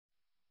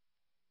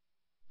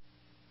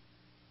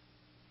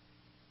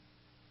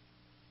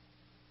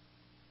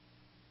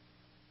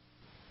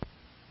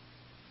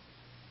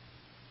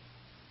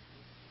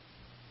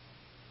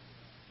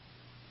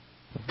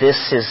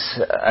this is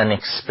an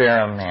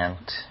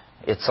experiment.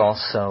 It's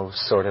also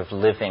sort of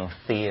living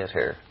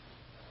theater,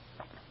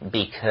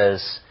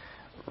 because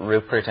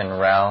Rupert and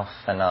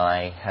Ralph and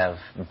I have,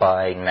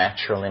 by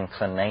natural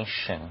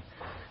inclination,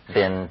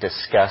 been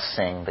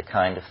discussing the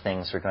kind of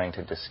things we're going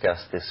to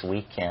discuss this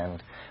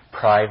weekend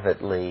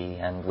privately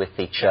and with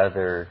each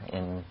other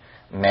in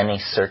many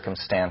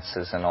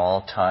circumstances and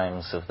all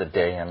times of the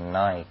day and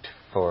night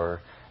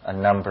for a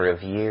number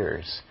of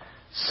years.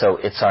 So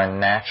it's our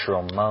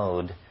natural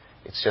mode.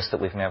 It's just that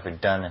we've never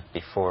done it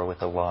before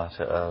with a lot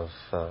of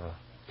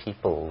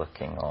people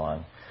looking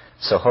on.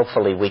 So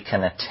hopefully we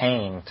can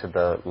attain to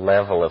the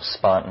level of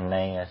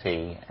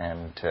spontaneity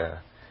and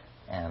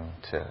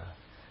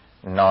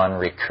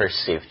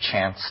non-recursive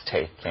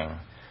chance-taking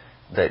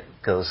that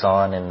goes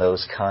on in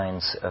those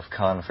kinds of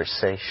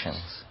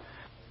conversations.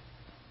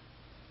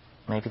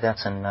 Maybe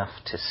that's enough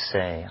to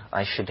say.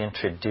 I should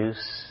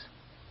introduce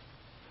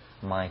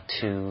my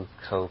two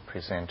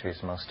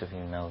co-presenters. Most of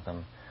you know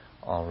them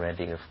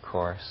already, of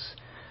course.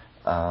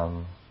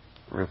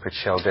 Rupert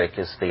Sheldrake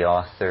is the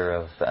author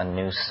of A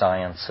New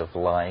Science of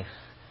Life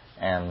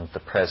and The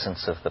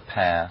Presence of the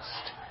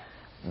Past,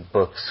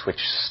 books which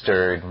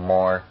stirred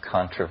more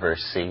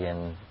controversy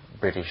in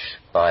British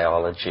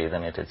biology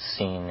than it had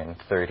seen in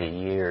 30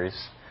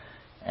 years,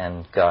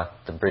 and got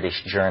the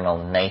British journal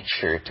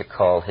Nature to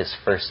call his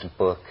first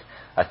book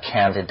a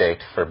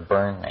candidate for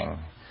burning,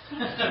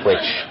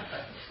 which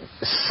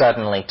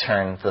suddenly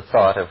turned the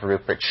thought of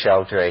Rupert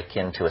Sheldrake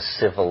into a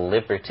civil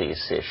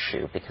liberties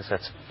issue, because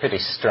that's pretty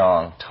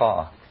strong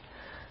talk.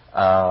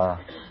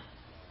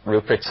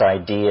 Rupert's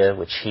idea,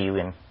 which he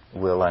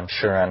will, I'm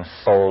sure,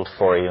 unfold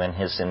for you in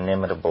his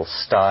inimitable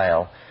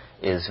style,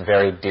 is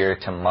very dear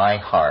to my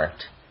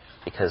heart,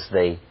 because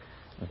they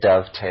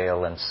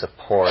dovetail and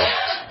support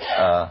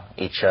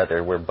each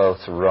other. We're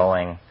both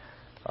rowing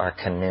our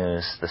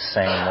canoes the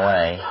same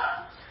way.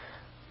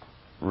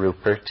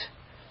 Rupert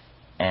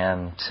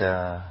and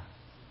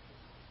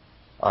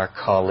our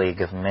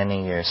colleague of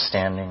many years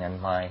standing,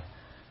 and my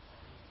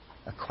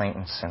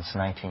acquaintance since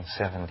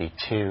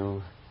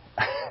 1972,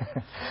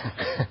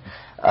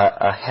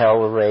 a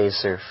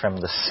hellraiser from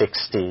the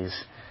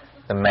 60s,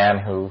 the man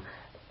who,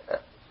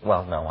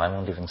 well, no, I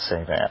won't even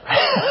say that.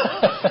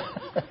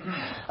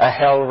 A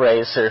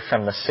hellraiser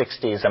from the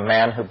 60s, a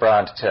man who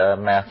brought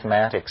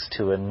mathematics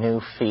to a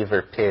new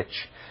fever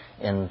pitch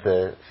in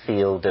the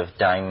field of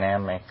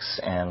dynamics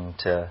and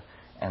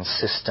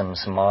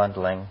systems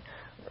modeling.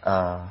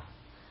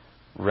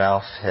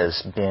 Ralph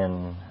has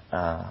been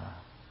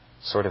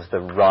sort of the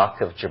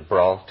rock of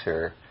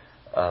Gibraltar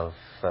of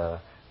the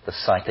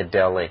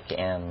psychedelic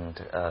end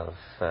of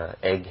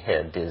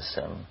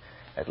eggheadism,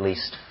 at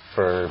least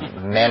for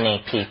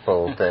many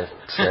people that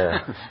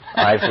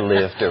I've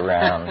lived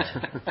around.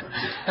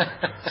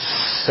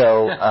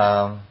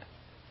 So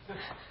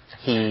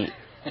he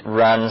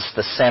runs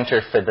the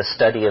Center for the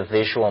Study of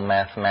Visual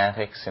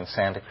Mathematics in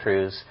Santa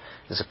Cruz,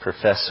 is a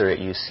professor at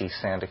UC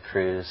Santa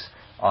Cruz,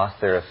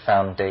 author of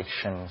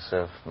Foundations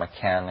of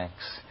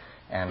Mechanics,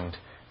 and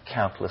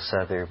countless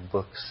other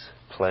books,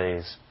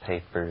 plays,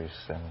 papers,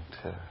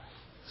 and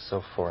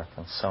so forth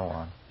and so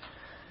on.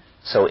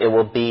 So it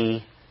will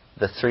be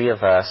the three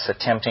of us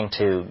attempting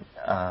to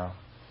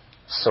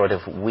sort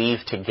of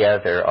weave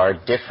together our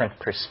different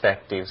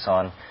perspectives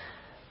on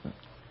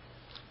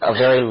a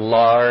very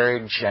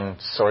large and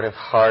sort of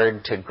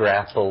hard to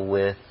grapple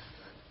with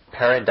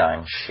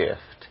paradigm shift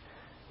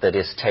that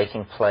is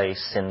taking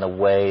place in the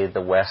way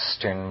the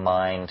Western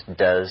mind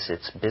does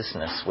its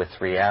business with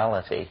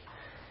reality.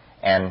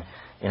 And,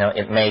 you know,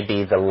 it may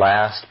be the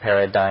last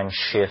paradigm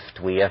shift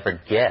we ever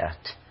get.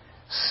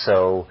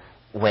 So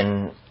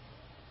when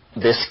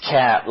this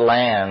cat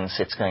lands,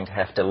 it's going to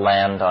have to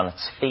land on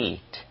its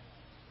feet,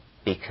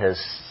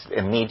 because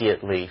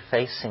immediately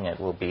facing it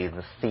will be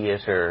the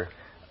theater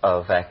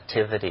of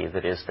activity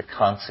that is the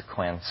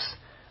consequence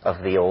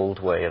of the old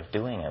way of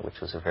doing it, which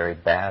was a very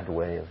bad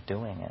way of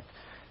doing it.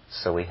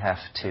 So we have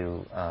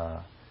to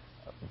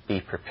be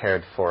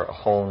prepared for a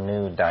whole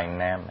new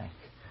dynamic,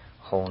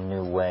 whole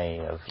new way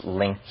of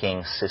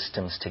linking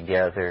systems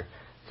together,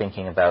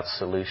 thinking about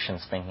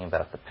solutions, thinking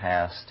about the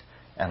past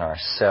and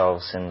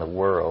ourselves in the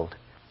world.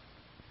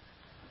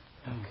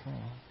 Okay.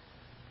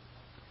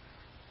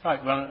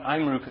 Right, well,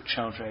 I'm Rupert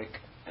Sheldrake.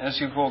 As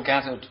you've all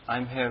gathered,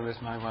 I'm here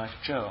with my wife,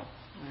 Jo.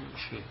 Where is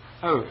she?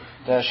 Oh,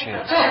 there she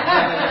is.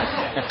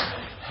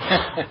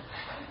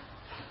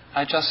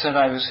 I just said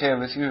I was here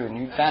with you and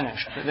you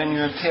vanished, but then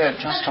you appeared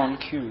just on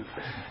cue.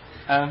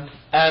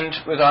 And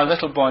with our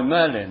little boy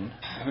Merlin,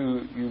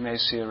 who you may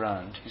see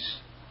around. He's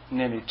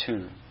nearly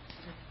 2.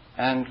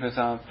 And with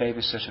our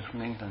babysitter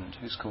from England,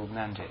 who's called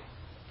Mandy,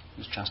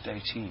 who's just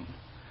 18.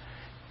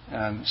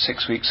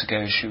 6 weeks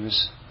ago she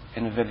was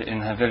in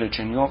her village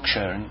in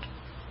Yorkshire,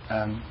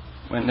 and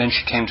then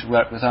she came to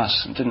work with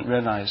us and didn't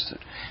realise that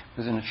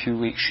within a few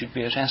weeks she'd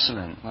be at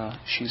Esalen. Well,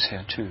 she's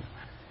here too.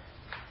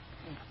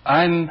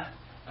 I'm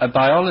a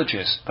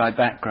biologist by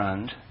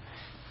background.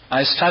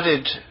 I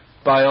studied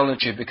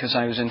biology because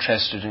I was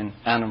interested in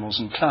animals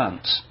and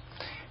plants.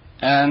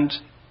 And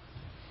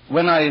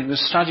when I was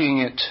studying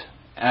it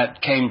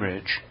at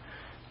Cambridge,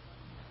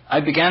 I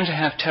began to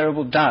have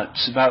terrible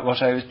doubts about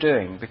what I was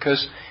doing,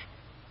 because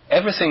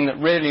everything that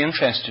really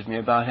interested me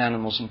about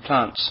animals and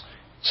plants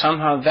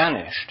somehow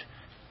vanished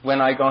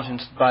when I got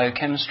into the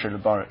biochemistry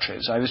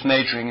laboratories. I was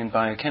majoring in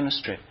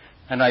biochemistry,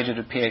 and I did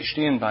a PhD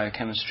in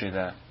biochemistry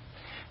there.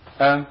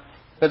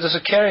 But there's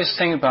a curious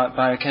thing about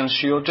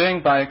biochemistry. You're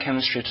doing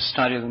biochemistry to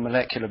study the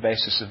molecular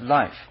basis of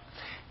life.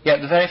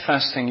 Yet the very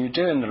first thing you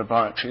do in the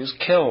laboratory is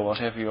kill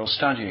whatever you're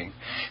studying,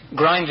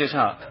 grind it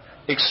up,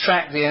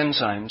 extract the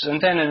enzymes,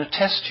 and then in a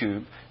test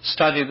tube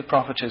study the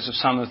properties of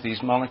some of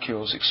these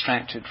molecules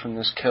extracted from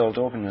this killed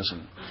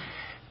organism.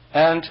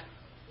 And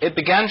it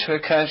began to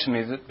occur to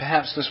me that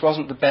perhaps this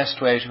wasn't the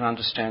best way to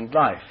understand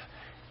life.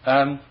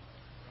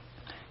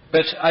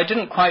 But I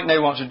didn't quite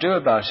know what to do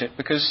about it,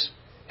 because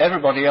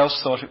everybody else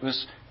thought it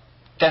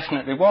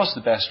definitely was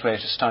the best way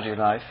to study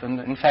life, and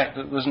in fact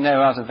there was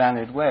no other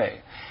valid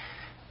way.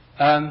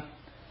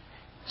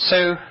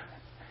 So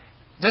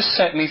this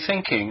set me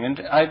thinking, and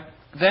I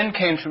then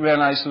came to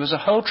realize there was a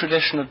whole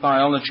tradition of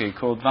biology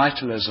called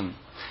vitalism,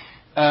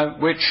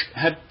 which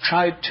had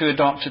tried to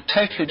adopt a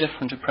totally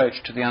different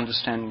approach to the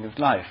understanding of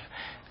life,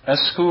 a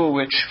school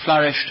which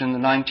flourished in the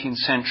 19th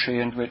century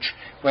and which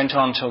went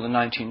on till the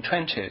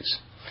 1920s.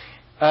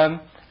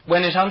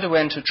 When it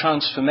underwent a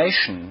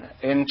transformation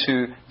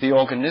into the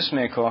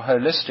organismic or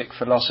holistic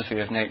philosophy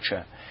of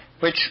nature,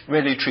 which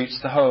really treats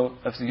the whole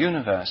of the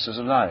universe as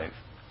alive.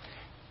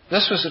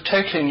 This was a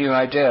totally new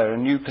idea, a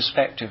new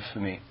perspective for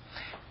me.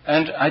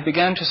 And I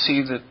began to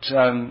see that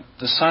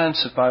the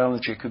science of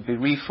biology could be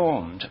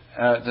reformed,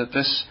 that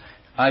this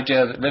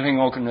idea that living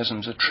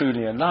organisms are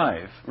truly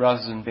alive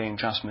rather than being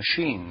just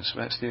machines.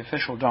 That's the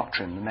official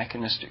doctrine. The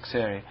mechanistic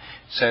theory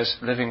says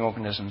living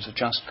organisms are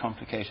just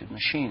complicated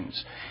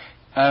machines.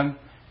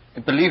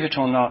 Believe it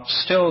or not,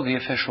 still the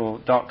official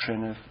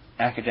doctrine of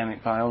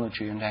academic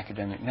biology and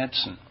academic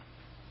medicine.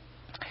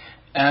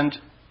 And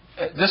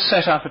this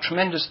set up a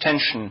tremendous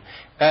tension,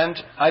 and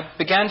I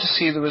began to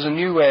see there was a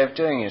new way of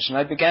doing it, and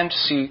I began to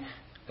see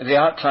the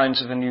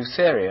outlines of a new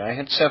theory. I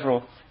had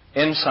several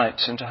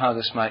insights into how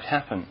this might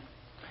happen.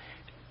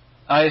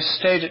 I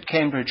stayed at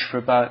Cambridge for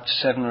about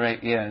 7 or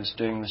 8 years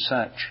doing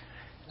research.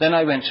 Then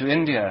I went to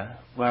India,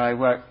 where I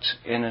worked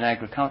in an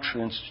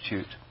agricultural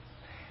institute.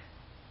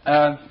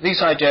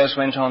 These ideas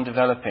went on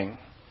developing.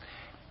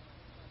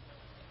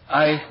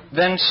 I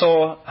then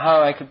saw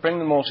how I could bring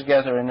them all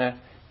together in a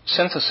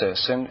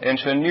synthesis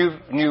into a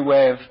new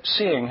way of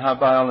seeing how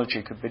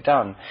biology could be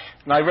done.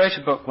 And I wrote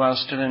a book while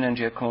still in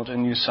India called A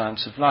New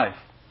Science of Life.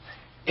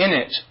 In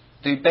it,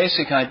 the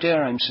basic idea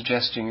I'm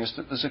suggesting is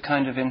that there's a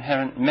kind of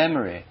inherent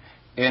memory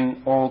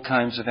in all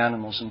kinds of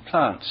animals and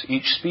plants.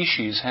 Each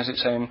species has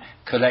its own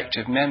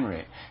collective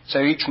memory.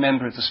 So each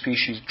member of the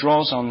species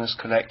draws on this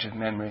collective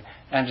memory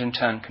and in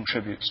turn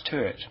contributes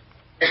to it.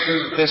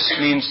 This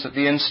means that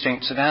the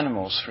instincts of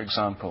animals, for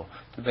example,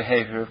 the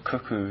behavior of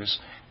cuckoos,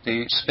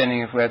 the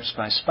spinning of webs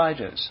by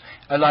spiders,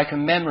 are like a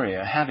memory,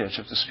 a habit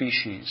of the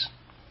species.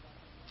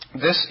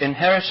 This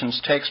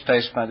inheritance takes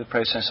place by the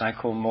process I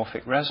call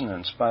morphic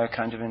resonance, by a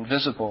kind of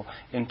invisible,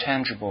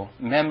 intangible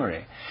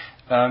memory,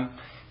 a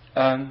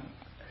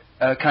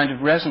kind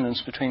of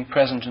resonance between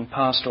present and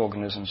past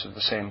organisms of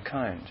the same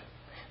kind.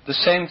 The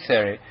same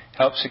theory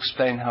helps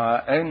explain how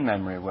our own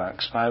memory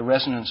works, by a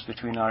resonance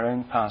between our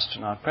own past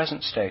and our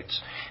present states.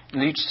 It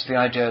leads to the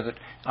idea that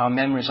our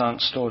memories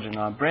aren't stored in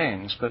our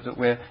brains, but that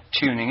we're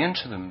tuning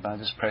into them by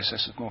this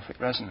process of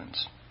morphic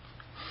resonance.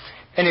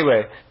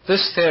 Anyway,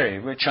 this theory,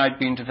 which I'd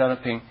been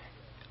developing,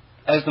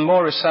 as the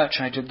more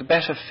research I did, the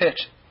better fit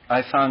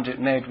I found it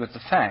made with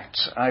the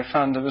facts. I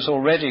found there was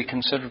already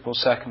considerable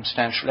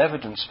circumstantial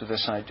evidence for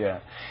this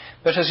idea.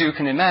 But as you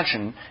can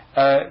imagine,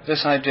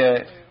 this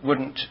idea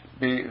wouldn't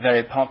be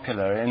very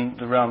popular in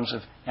the realms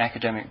of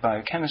academic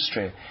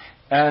biochemistry.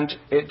 And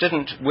it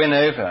didn't win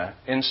over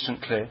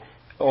instantly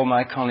all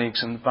my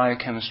colleagues in the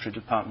biochemistry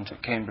department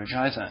at Cambridge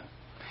either.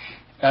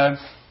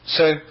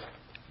 So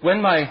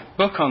when my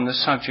book on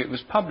this subject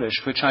was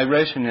published, which I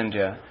wrote in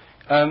India,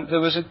 there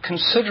was a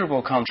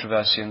considerable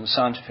controversy in the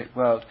scientific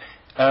world.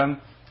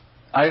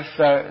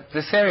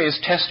 The theory is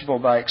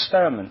testable by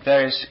experiment.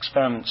 Various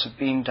experiments have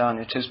been done.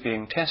 It is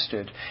being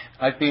tested.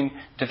 I've been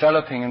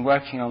developing and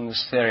working on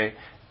this theory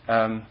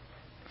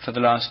for the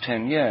last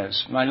 10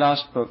 years. My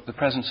last book, The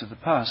Presence of the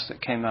Past,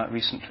 that came out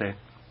recently,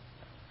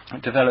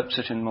 develops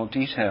it in more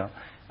detail.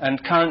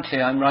 And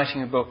currently I'm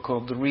writing a book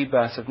called The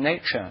Rebirth of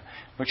Nature,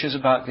 which is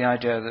about the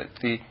idea that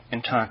the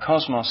entire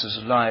cosmos is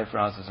alive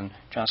rather than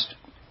just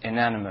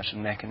inanimate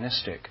and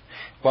mechanistic.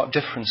 What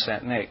difference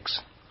that makes.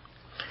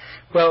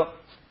 Well,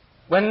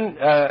 when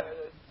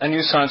A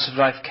New Science of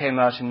Life came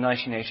out in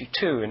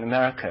 1982 in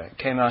America, it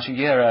came out a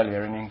year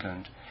earlier in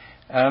England,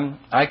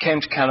 I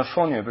came to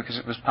California because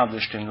it was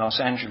published in Los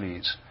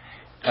Angeles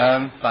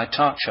by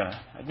Tarcher.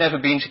 I'd never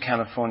been to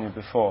California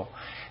before.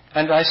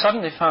 And I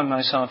suddenly found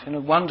myself in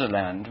a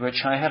wonderland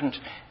which I hadn't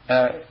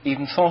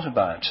even thought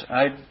about.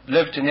 I'd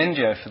lived in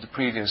India for the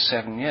previous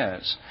 7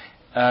 years.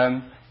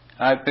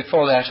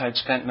 Before that, I'd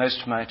spent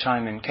most of my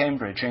time in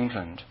Cambridge,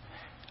 England.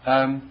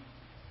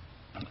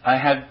 I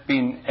had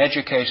been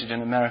educated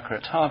in America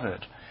at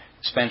Harvard,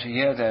 spent a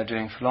year there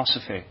doing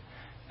philosophy.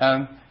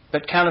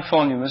 But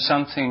California was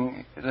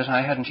something that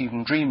I hadn't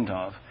even dreamed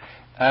of.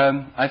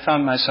 I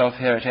found myself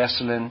here at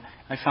Esalen.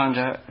 I found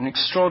an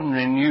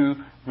extraordinary new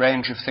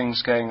range of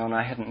things going on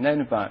I hadn't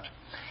known about.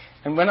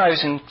 And when I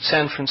was in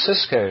San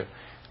Francisco,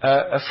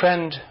 a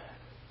friend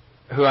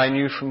who I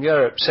knew from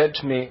Europe said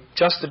to me,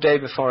 just the day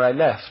before I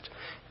left,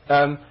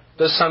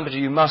 there's somebody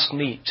you must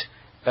meet.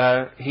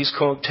 He's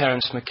called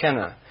Terence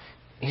McKenna.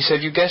 He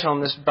said, you get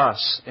on this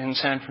bus in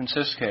San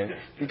Francisco,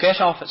 you get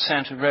off at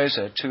Santa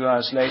Rosa 2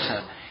 hours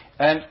later,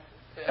 and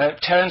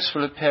Terence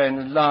will appear in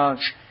a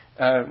large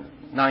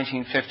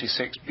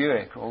 1956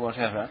 Buick or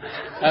whatever,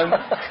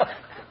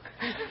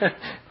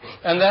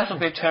 and that'll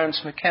be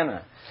Terence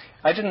McKenna.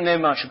 I didn't know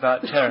much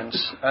about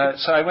Terence,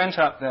 so I went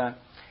up there,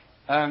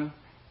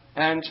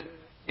 and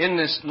in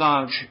this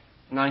large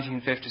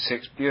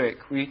 1956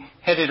 Buick, we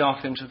headed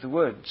off into the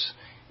woods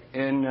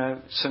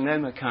in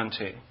Sonoma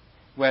County,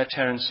 where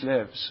Terence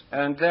lives.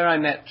 And there I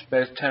met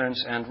both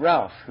Terence and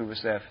Ralph, who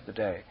was there for the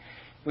day.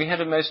 We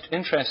had a most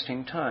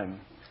interesting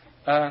time.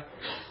 I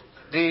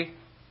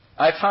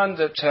found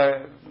that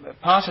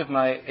part of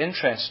my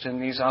interest in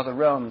these other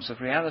realms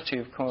of reality,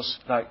 of course,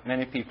 like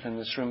many people in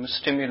this room, was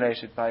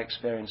stimulated by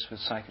experience with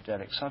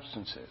psychedelic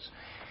substances.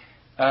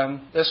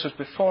 This was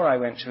before I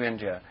went to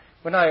India.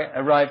 When I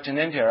arrived in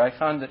India, I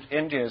found that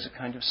India is a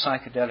kind of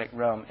psychedelic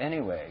realm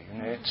anyway. You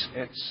know,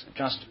 it's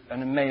just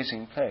an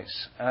amazing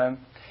place.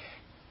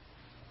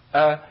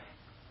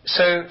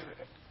 So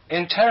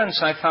in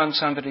Terence, I found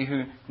somebody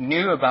who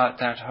knew about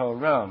that whole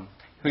realm,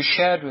 who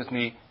shared with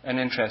me an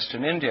interest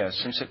in India,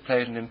 since it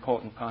played an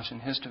important part in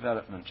his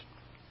development,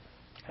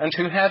 and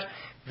who had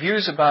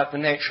views about the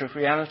nature of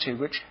reality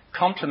which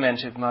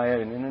complemented my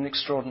own in an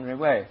extraordinary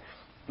way.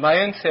 My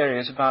own theory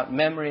is about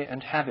memory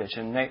and habit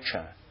in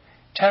nature.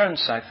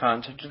 Terence, I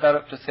found, had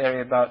developed a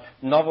theory about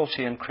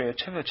novelty and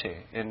creativity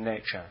in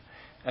nature,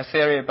 a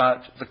theory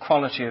about the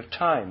quality of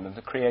time and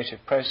the creative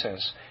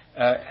process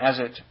as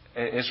it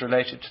is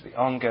related to the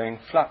ongoing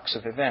flux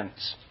of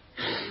events.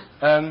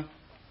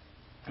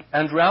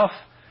 And Ralph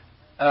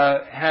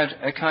had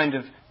a kind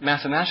of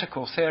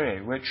mathematical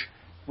theory which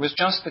was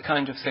just the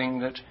kind of thing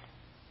that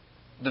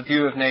the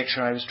view of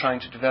nature I was trying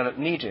to develop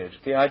needed,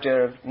 the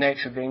idea of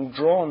nature being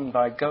drawn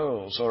by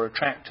goals or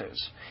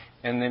attractors.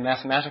 In the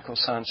mathematical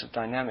science of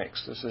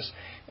dynamics, there's this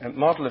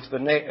model of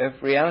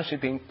of reality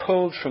being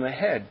pulled from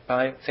ahead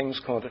by things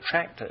called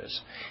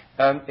attractors.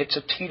 It's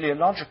a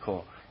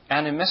teleological,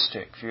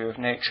 animistic view of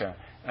nature,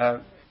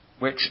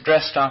 which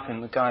dressed up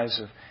in the guise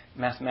of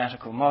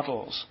mathematical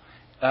models,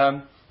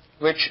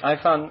 which I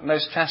found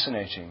most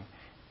fascinating.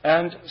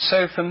 And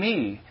so for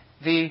me,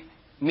 the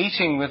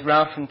meeting with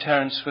Ralph and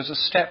Terence was a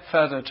step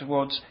further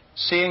towards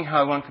seeing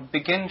how one could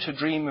begin to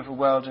dream of a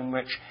world in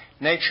which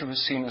nature was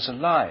seen as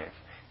alive,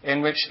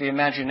 in which the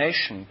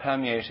imagination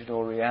permeated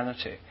all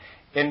reality,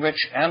 in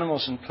which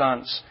animals and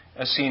plants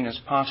are seen as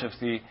part of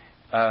the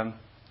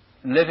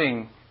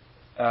living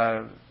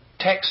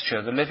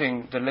texture, the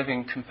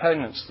living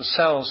components, the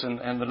cells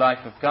in the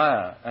life of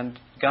Gaia, and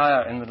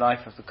Gaia in the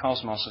life of the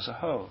cosmos as a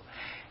whole.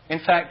 In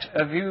fact,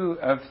 a view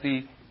of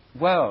the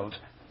world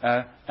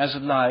as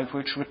alive,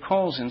 which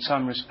recalls in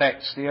some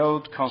respects the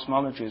old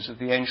cosmologies of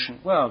the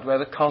ancient world, where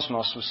the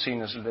cosmos was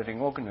seen as a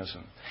living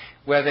organism,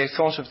 where they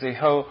thought of the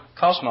whole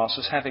cosmos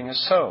as having a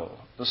soul,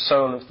 the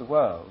soul of the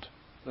world,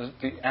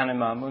 the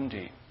anima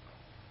mundi.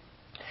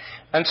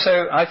 And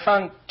so I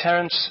found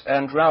Terence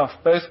and Ralph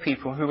both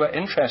people who were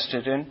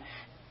interested in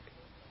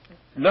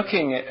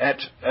looking at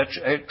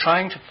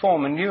trying to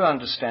form a new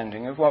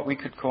understanding of what we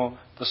could call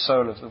the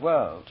soul of the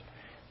world.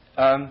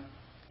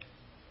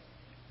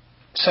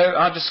 So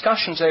our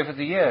discussions over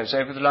the years,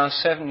 over the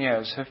last 7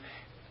 years, have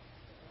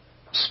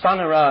spun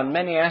around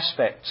many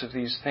aspects of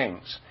these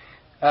things.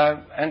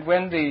 And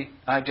when the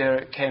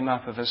idea came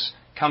up of us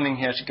coming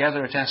here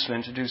together at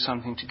Esalen to do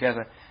something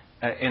together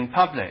in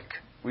public,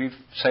 we've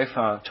so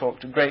far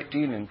talked a great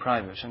deal in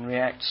private and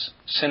react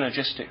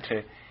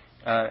synergistically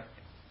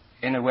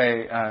in a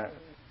way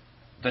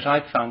that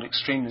I've found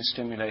extremely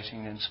stimulating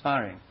and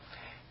inspiring.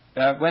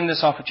 When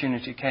this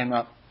opportunity came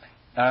up,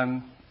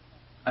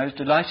 I was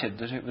delighted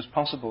that it was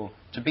possible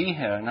to be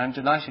here, and I'm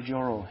delighted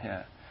you're all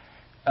here.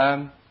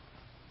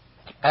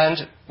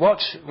 And what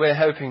we're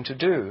hoping to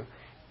do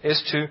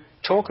is to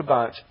talk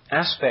about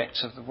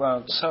aspects of the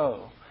world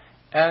soul.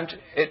 And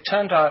it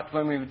turned out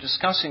when we were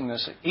discussing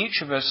this, that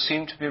each of us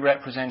seemed to be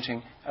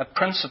representing a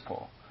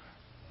principle.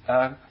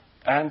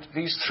 And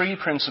these three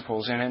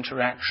principles in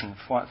interaction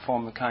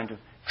form a kind of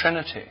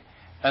trinity.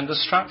 And the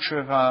structure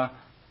of our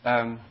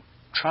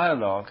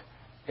trialogue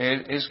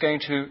is going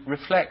to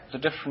reflect the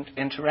different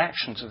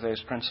interactions of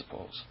those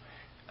principles.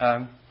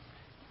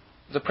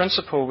 The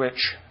principle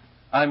which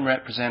I'm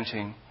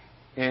representing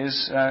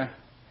is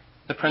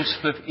the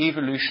principle of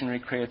evolutionary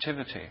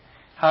creativity.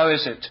 How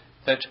is it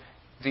that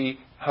the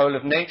whole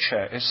of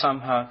nature is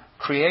somehow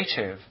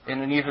creative in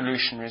an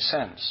evolutionary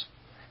sense?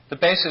 The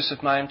basis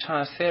of my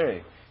entire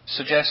theory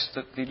suggests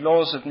that the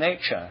laws of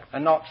nature are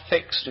not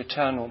fixed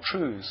eternal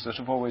truths that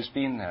have always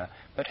been there,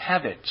 but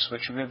habits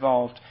which have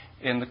evolved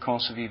in the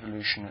course of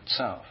evolution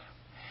itself.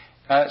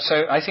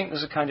 So I think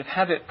there's a kind of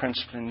habit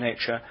principle in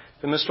nature.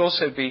 There must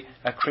also be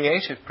a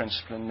creative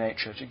principle in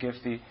nature to give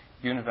the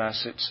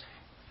universe its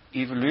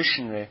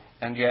evolutionary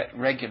and yet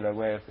regular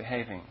way of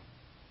behaving.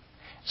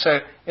 So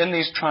in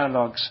these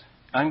trialogues,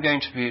 I'm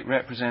going to be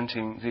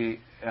representing the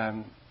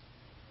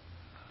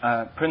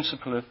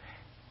principle of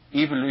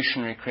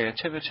evolutionary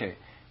creativity,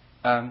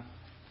 the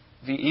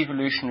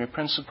evolutionary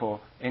principle,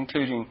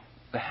 including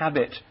the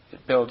habit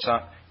that builds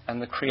up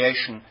and the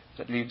creation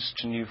that leads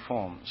to new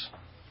forms.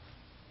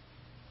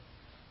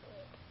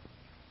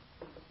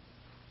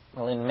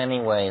 Well, in many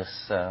ways,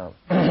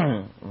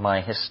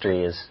 my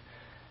history is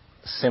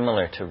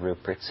similar to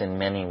Rupert's, in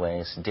many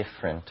ways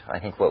different.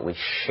 I think what we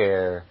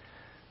share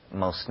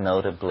most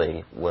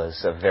notably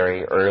was a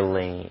very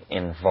early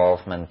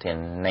involvement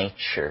in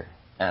nature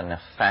and a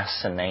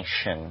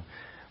fascination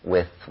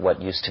with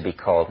what used to be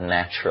called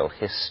natural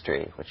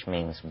history, which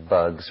means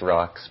bugs,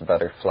 rocks,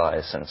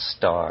 butterflies, and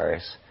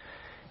stars.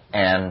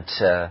 And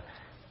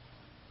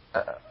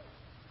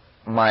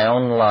my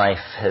own life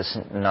has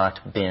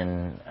not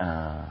been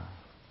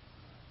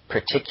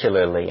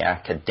particularly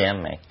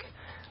academic.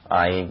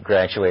 I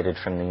graduated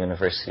from the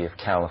University of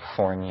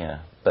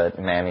California, but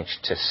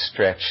managed to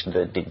stretch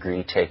the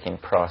degree-taking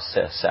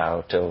process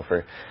out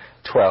over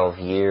 12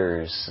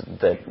 years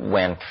that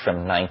went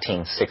from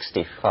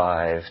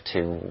 1965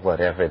 to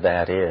whatever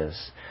that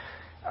is.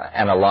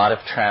 And a lot of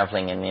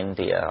traveling in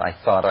India. I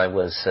thought I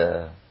was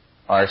an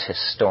art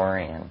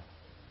historian.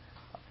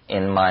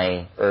 In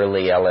my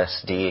early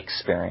LSD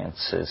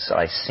experiences,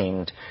 I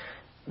seemed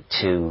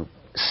to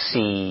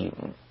see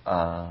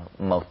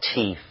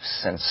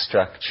motifs and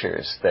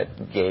structures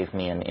that gave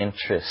me an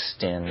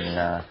interest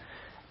in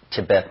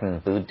Tibetan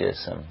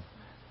Buddhism.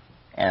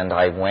 And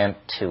I went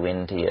to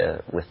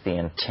India with the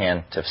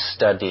intent of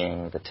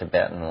studying the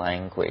Tibetan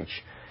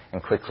language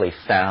and quickly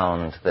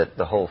found that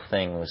the whole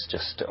thing was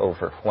just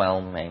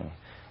overwhelming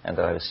and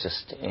that I was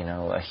just,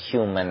 a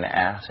human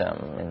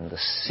atom in the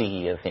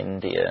sea of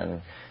India,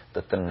 and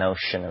that the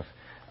notion of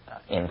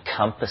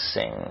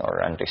encompassing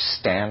or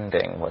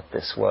understanding what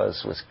this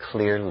was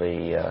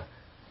clearly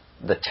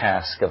the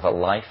task of a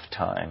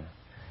lifetime.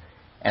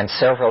 And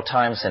several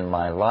times in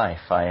my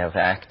life I have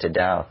acted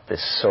out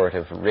this sort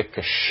of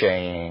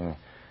ricocheting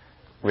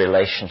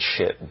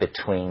relationship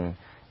between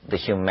the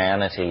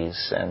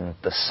humanities and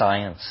the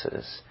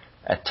sciences.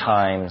 At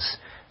times,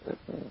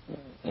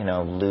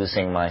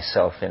 losing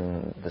myself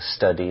in the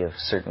study of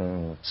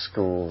certain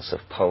schools of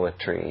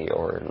poetry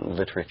or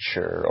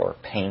literature or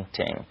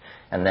painting,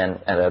 and then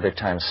at other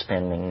times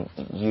spending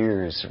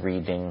years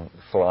reading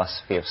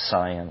philosophy of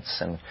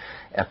science and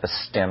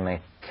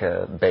epistemic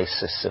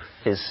basis of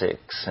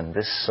physics and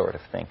this sort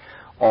of thing,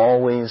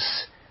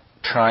 always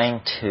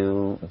trying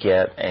to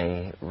get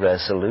a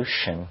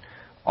resolution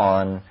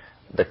on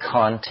the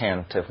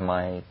content of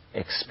my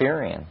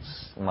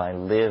experience, my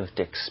lived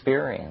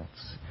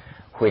experience,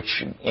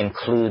 which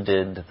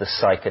included the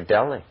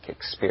psychedelic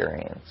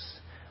experience,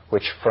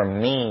 which for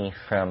me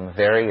from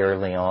very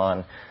early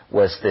on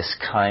was this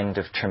kind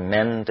of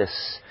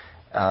tremendous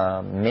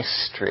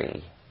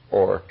mystery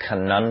or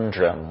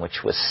conundrum which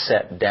was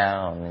set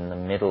down in the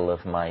middle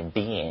of my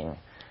being.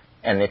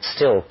 And it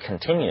still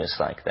continues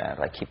like that.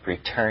 I keep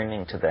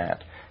returning to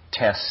that,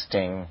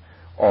 testing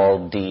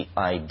all the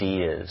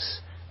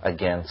ideas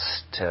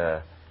against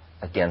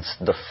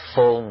the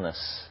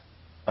fullness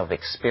of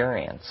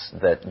experience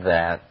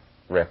that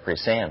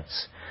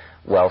represents.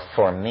 Well,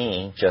 for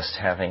me, just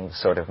having the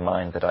sort of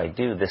mind that I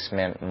do, this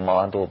meant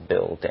model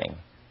building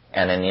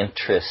and an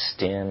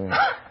interest in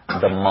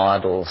the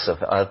models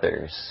of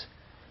others.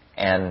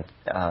 And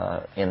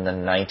in the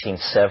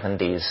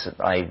 1970s,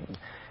 I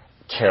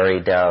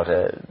carried out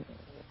a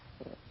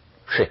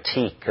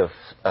critique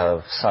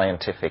of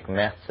scientific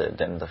method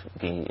and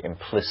the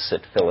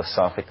implicit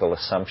philosophical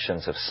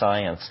assumptions of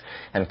science,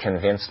 and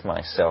convinced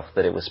myself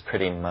that it was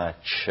pretty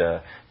much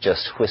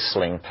just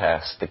whistling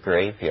past the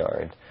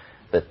graveyard,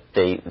 that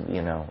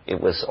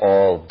it was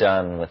all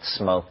done with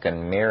smoke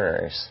and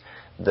mirrors.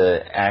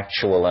 The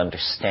actual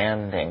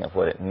understanding of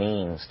what it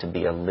means to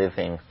be a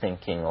living,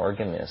 thinking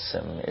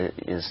organism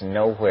is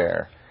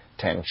nowhere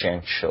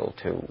tangential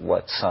to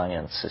what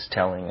science is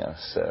telling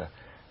us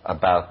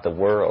about the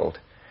world.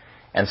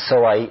 And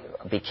so I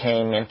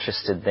became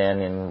interested then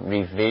in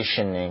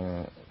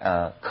revisioning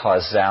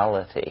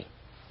causality.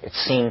 It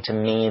seemed to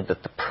me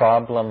that the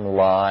problem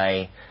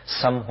lay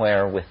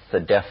somewhere with the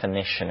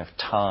definition of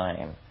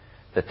time,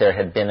 that there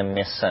had been a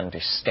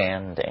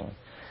misunderstanding.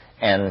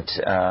 And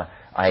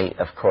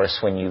of course,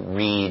 when you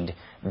read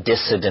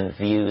dissident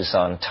views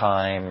on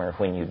time, or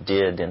when you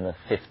did in the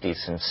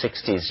 50s and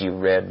 60s, you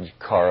read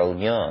Carl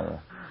Jung,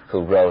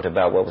 who wrote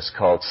about what was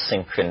called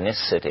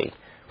synchronicity,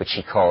 which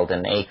he called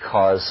an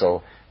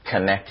acausal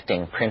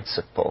connecting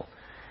principle.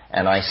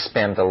 And I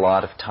spend a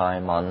lot of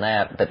time on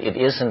that, but it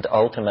isn't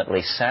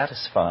ultimately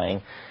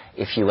satisfying.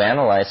 If you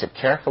analyze it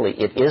carefully,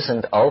 it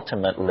isn't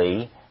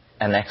ultimately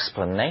an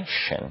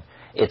explanation.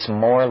 It's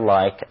more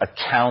like a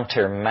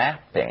counter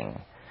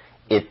mapping.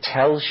 It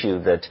tells you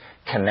that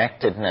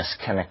connectedness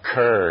can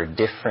occur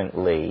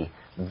differently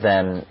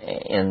than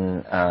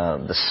in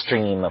the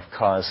stream of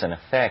cause and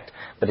effect,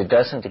 but it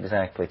doesn't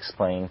exactly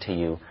explain to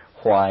you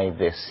why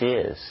this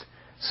is.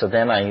 So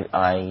then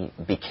I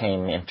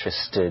became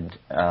interested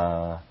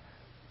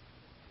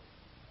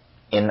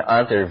in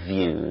other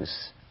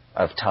views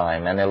of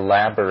time and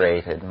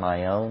elaborated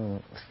my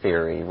own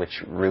theory,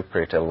 which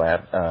Rupert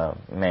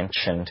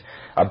mentioned,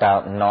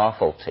 about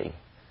novelty.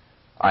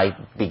 I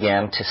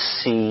began to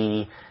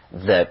see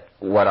that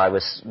what I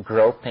was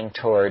groping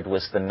toward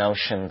was the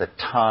notion that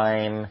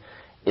time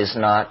is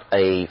not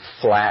a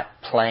flat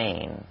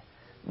plane,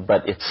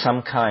 but it's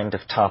some kind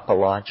of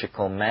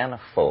topological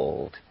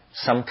manifold,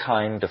 some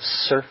kind of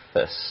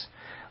surface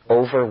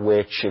over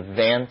which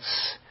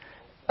events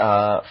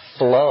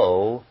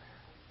flow,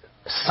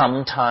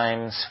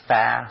 sometimes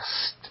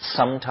fast,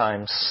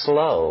 sometimes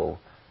slow,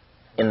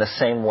 in the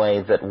same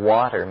way that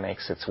water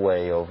makes its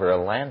way over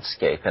a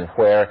landscape. And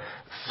where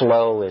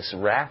flow is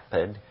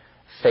rapid,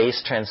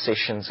 phase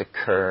transitions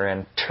occur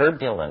and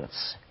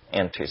turbulence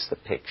enters the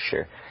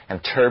picture. And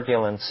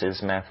turbulence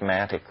is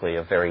mathematically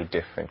a very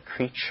different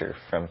creature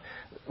from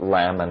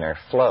laminar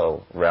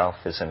flow.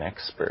 Ralph is an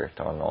expert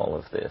on all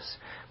of this.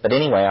 But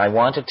anyway, I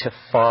wanted to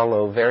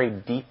follow very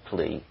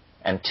deeply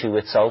and to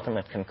its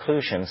ultimate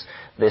conclusions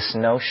this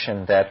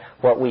notion that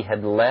what we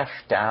had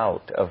left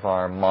out of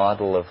our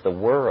model of the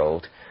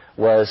world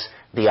was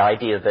the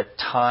idea that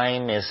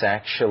time is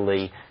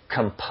actually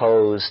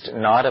composed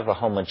not of a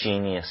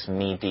homogeneous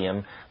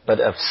medium, but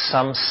of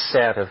some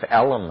set of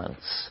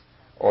elements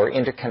or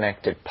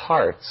interconnected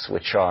parts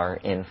which are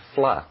in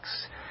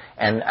flux.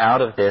 And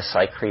out of this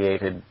I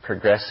created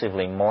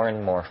progressively more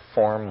and more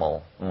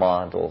formal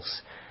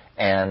models,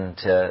 and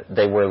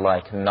they were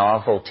like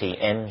novelty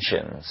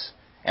engines.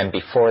 And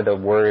before the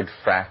word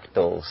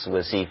fractals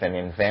was even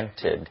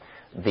invented,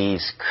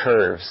 these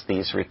curves,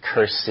 these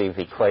recursive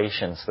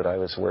equations that I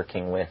was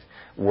working with,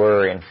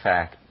 were in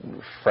fact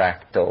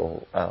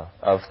fractal,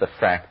 of the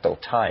fractal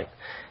type.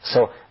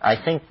 So I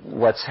think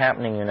what's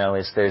happening,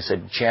 is there's a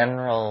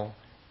general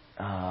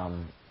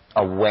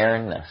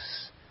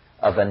awareness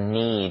of a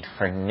need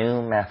for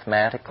new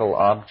mathematical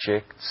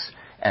objects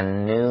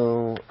and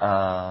new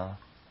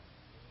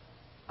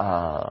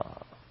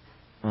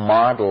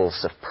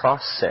models of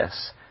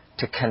process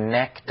to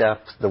connect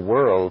up the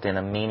world in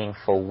a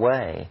meaningful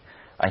way.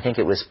 I think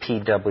it was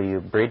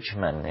P.W.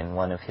 Bridgman in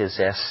one of his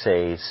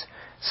essays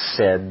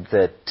said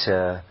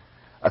that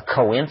a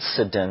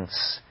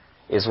coincidence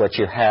is what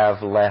you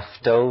have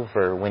left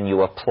over when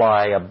you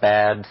apply a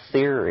bad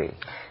theory.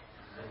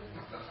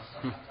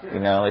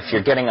 If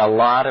you're getting a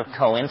lot of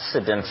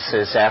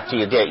coincidences after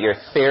you get your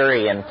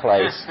theory in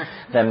place,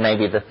 then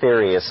maybe the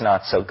theory is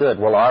not so good.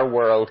 Well, our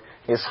world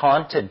is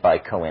haunted by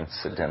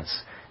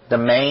coincidence. The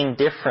main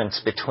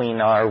difference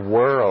between our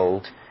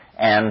world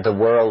and the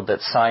world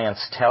that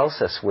science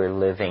tells us we're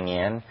living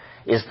in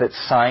is that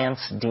science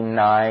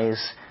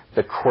denies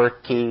the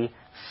quirky,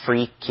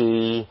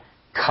 freaky,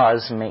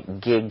 cosmic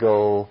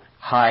giggle,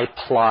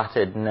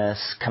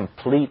 high-plottedness,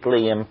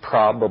 completely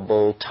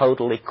improbable,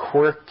 totally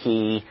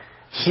quirky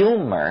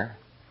humor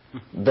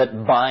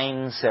that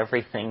binds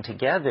everything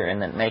together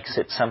and that makes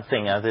it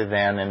something other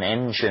than an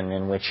engine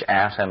in which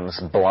atoms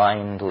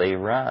blindly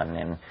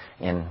run,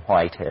 in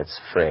Whitehead's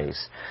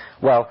phrase.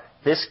 Well,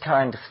 this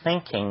kind of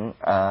thinking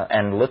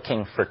and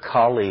looking for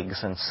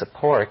colleagues and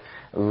support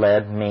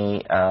led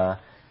me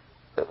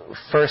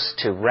first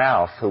to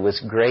Ralph, who was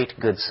great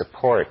good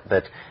support,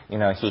 but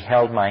he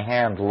held my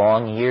hand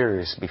long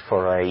years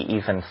before I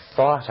even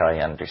thought I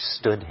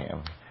understood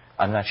him.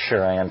 I'm not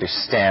sure I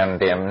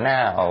understand him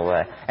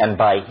now, and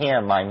by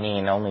him I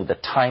mean only the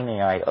tiny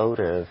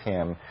iota of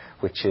him,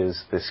 which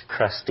is this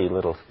crusty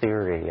little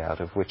theory out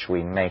of which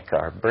we make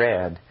our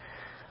bread.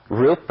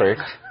 Rupert,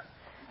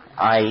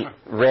 I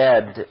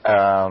read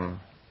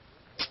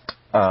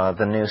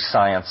The New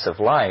Science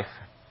of Life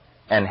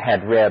and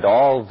had read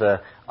all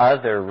the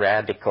other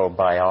radical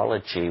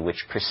biology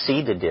which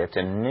preceded it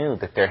and knew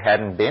that there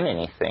hadn't been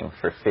anything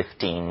for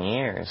 15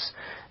 years,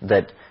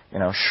 that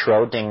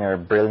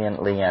Schrödinger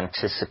brilliantly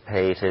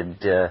anticipated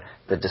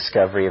the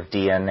discovery of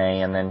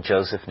DNA, and then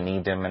Joseph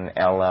Needham and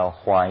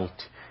L.L.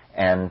 White,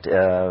 and,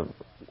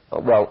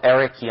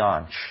 Eric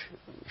Jantsch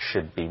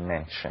should be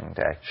mentioned,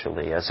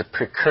 actually, as a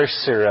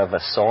precursor of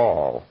us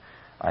all,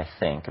 I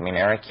think.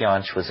 Eric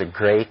Jantsch was a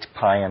great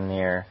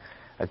pioneer,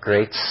 a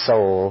great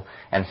soul,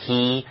 and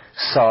he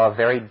saw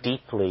very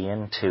deeply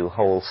into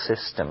whole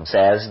systems,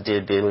 as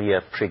did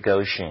Ilya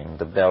Prigozhin,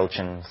 the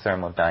Belgian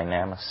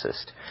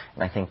thermodynamicist.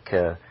 And I think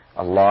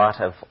a lot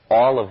of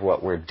all of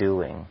what we're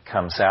doing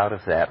comes out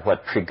of that.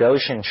 What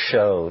Prigozhin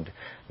showed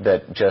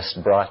that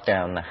just brought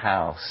down the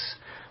house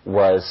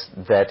was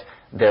that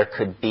there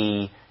could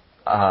be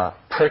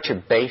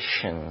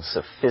perturbations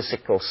of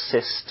physical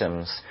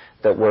systems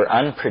that were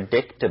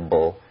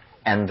unpredictable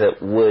and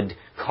that would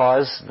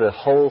cause the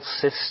whole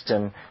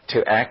system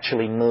to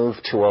actually move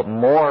to a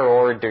more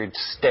ordered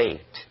state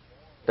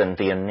than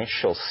the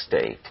initial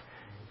state.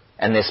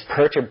 And this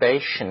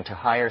perturbation to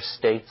higher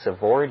states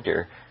of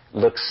order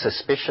looks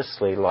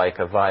suspiciously like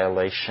a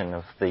violation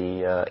of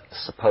the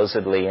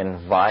supposedly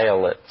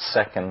inviolate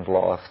second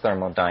law of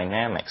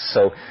thermodynamics.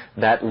 So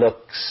that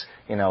looks,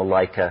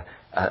 like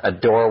a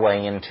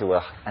doorway into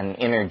an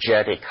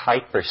energetic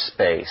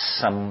hyperspace,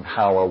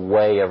 somehow a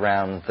way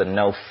around the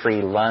no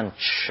free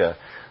lunch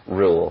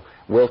rule.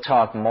 We'll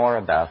talk more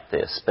about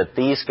this, but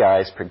these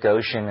guys,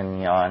 Prigozhin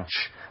and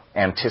Jansh,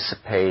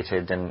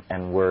 anticipated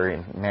and were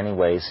in many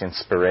ways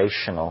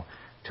inspirational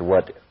to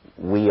what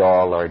we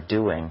all are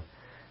doing.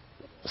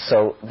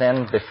 So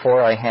then,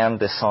 before I hand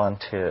this on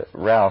to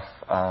Ralph,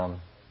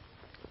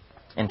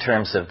 in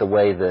terms of the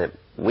way the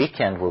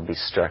weekend will be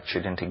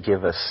structured and to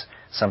give us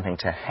something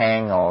to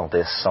hang all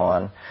this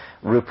on,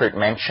 Rupert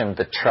mentioned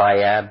the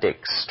triadic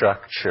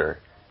structure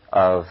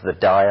of the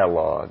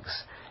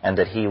dialogues, and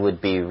that he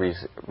would be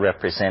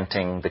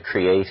representing the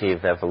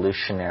creative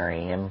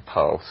evolutionary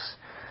impulse.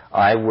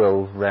 I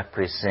will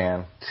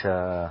represent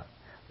the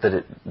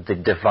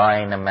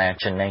divine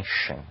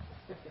imagination,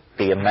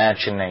 the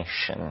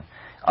imagination,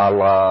 a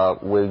la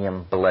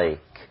William Blake.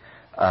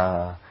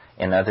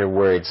 In other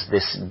words,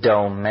 this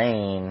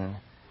domain,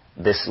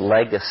 this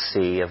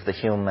legacy of the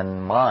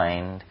human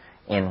mind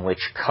in which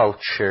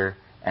culture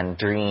and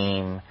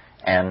dream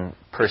and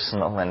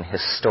personal and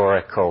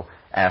historical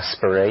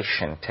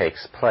aspiration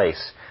takes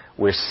place.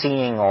 We're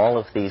seeing all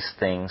of these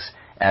things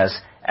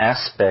as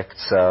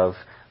aspects of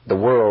the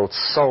world's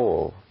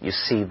soul. You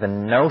see, the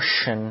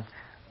notion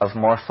of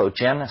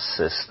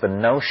morphogenesis, the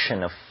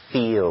notion of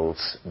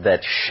fields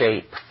that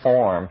shape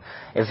form,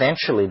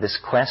 eventually this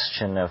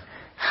question of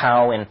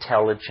how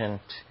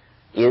intelligent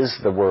is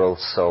the world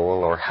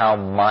soul or how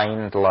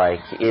mind-like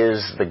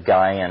is the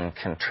Gaian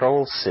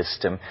control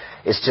system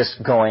is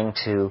just going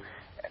to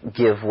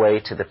give way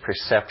to the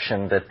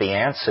perception that the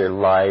answer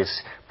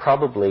lies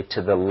probably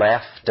to the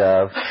left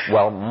of,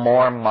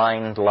 more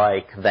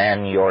mind-like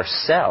than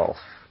yourself,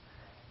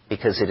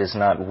 because it is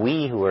not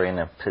we who are in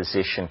a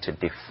position to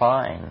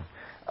define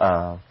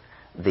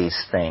these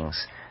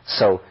things.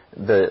 So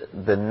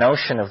the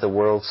notion of the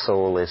world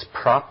soul is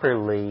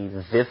properly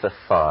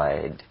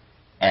vivified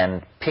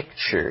and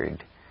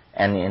pictured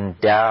and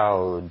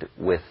endowed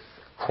with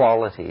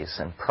qualities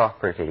and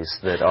properties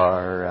that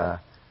are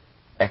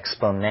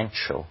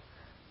exponential.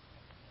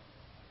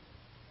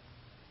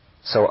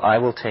 So I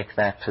will take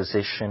that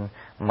position.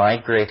 My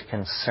great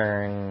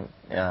concern,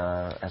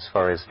 as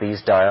far as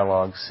these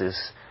dialogues is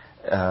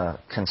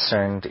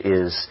concerned,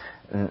 is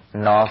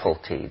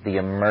novelty, the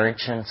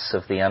emergence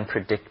of the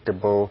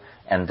unpredictable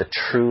and the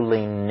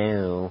truly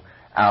new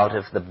out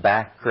of the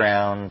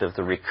background of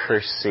the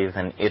recursive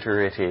and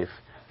iterative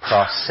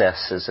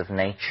processes of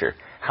nature.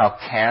 How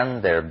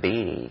can there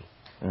be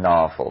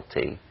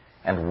novelty?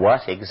 And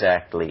what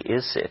exactly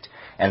is it?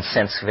 And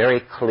since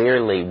very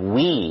clearly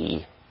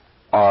we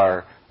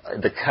are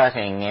the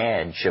cutting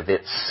edge of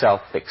its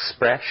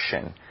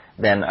self-expression,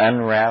 then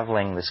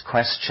unraveling this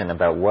question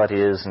about what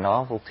is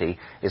novelty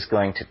is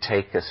going to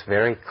take us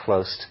very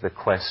close to the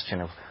question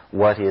of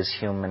what is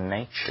human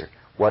nature.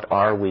 What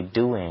are we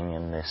doing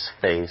in this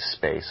phase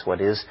space?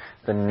 What is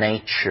the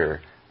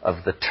nature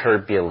of the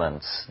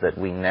turbulence that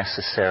we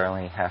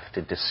necessarily have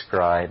to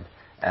describe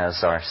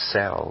as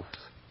ourselves?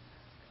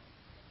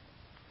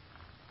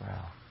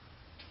 Well.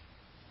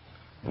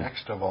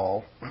 Next of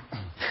all,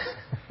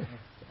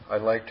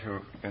 I'd like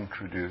to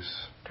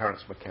introduce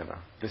Terence McKenna.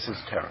 This is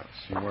Terence.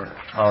 You weren't.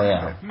 Oh,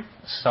 yeah. Okay.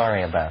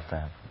 Sorry about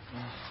that.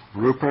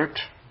 Rupert,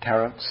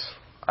 Terence,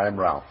 I'm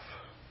Ralph.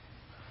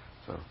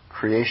 So,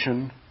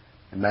 creation,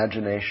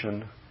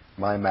 imagination,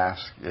 my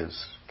mask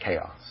is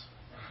chaos.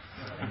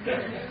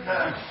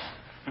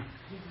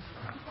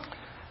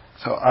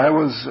 So I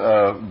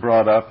was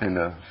brought up in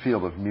a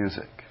field of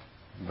music,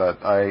 but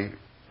I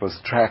was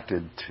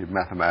attracted to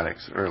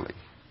mathematics early.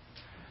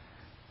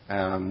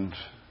 And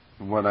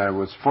when I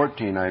was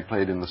 14, I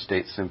played in the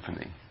State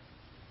Symphony.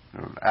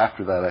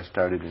 After that, I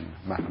started in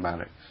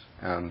mathematics,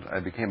 and I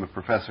became a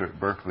professor at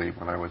Berkeley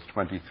when I was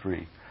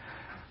 23.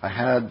 I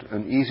had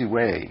an easy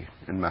way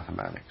in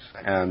mathematics,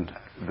 and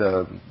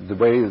the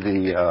way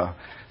the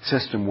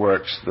system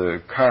works,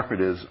 the carpet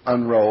is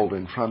unrolled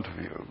in front of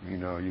you.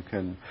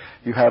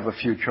 You have a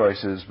few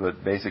choices,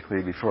 but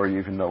basically before you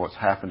even know what's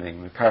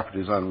happening, the carpet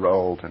is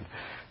unrolled, and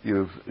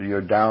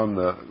you're down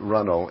the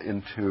runnel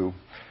into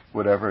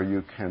whatever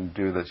you can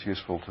do that's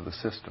useful to the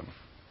system.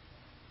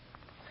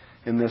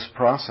 In this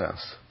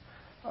process,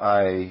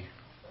 I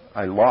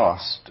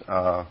lost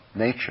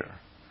nature.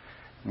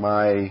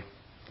 My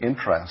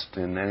interest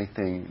in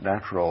anything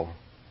natural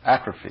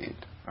atrophied.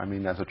 I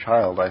mean, as a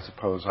child, I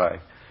suppose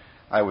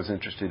I was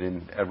interested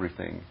in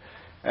everything.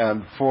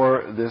 And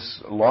for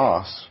this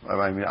loss,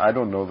 I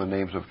don't know the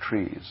names of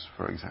trees,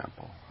 for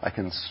example. I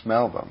can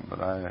smell them,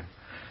 but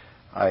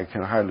I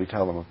can hardly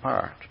tell them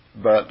apart.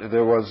 But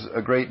there was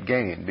a great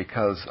gain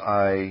because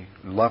I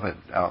love it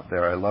out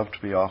there. I love to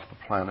be off the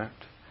planet.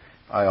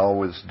 I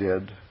always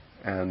did.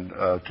 And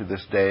to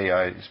this day,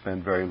 I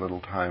spend very little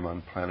time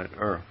on planet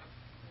Earth.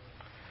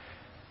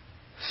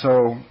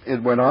 So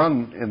it went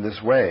on in this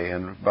way,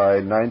 and by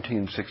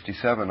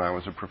 1967 I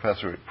was a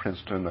professor at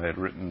Princeton. I had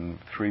written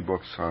 3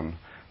 books on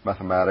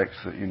mathematics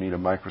that you need a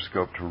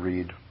microscope to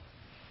read.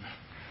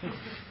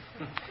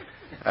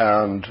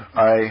 And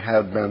I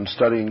had been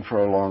studying for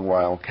a long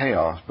while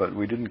chaos, but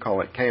we didn't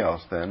call it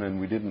chaos then, and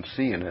we didn't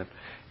see in it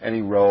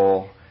any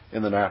role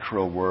in the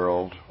natural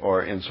world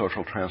or in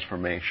social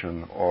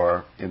transformation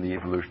or in the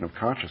evolution of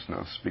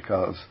consciousness,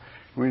 because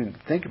we didn't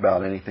think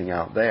about anything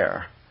out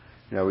there.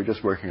 We're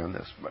just working on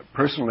this. But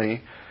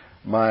personally,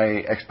 my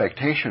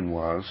expectation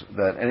was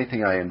that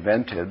anything I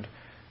invented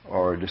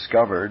or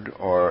discovered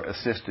or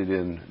assisted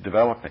in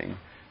developing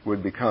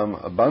would become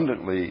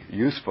abundantly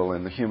useful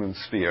in the human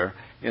sphere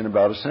in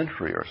about a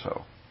century or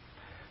so.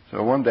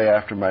 So one day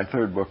after my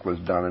 3rd book was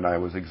done and I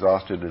was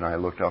exhausted, and I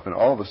looked up and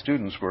all the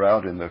students were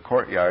out in the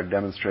courtyard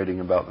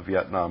demonstrating about the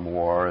Vietnam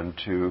War and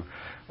to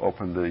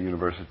open the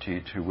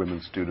university to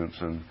women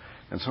students and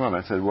so on.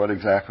 I said, what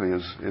exactly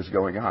is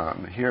going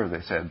on? Here, they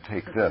said,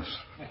 take this.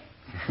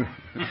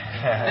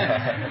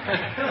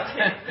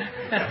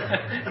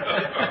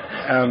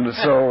 And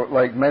so,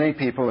 like many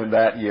people in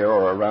that year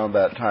or around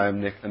that time,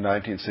 in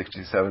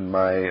 1967,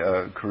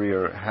 my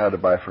career had a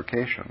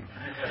bifurcation.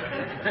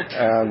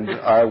 And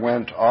I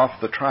went off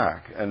the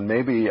track. And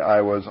maybe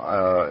I was,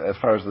 as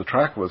far as the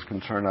track was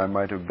concerned, I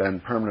might have been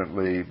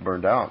permanently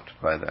burned out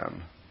by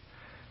then.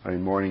 I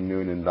mean, morning,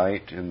 noon, and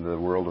night in the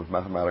world of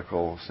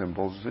mathematical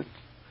symbols,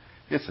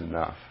 it's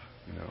enough,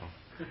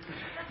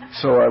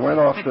 So I went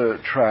off the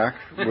track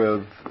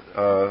with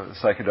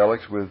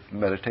psychedelics, with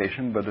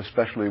meditation, but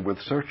especially with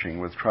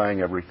searching, with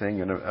trying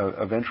everything. And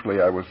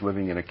eventually I was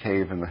living in a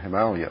cave in the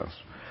Himalayas.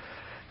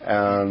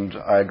 And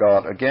I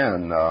got,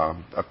 again,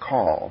 a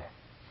call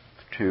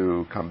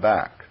to come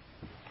back.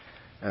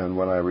 And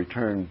when I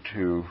returned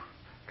to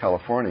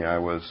California, I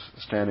was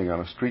standing on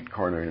a street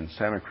corner in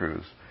Santa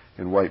Cruz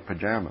in white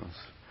pajamas.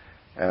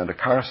 And a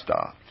car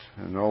stopped.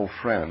 An old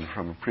friend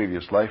from a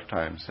previous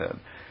lifetime said,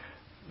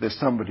 there's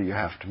somebody you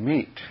have to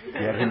meet.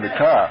 Get in the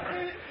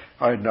car.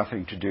 I had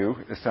nothing to do.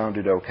 It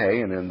sounded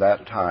okay, and in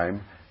that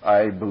time,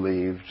 I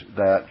believed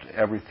that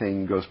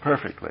everything goes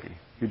perfectly.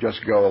 You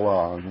just go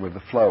along with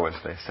the flow, as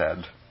they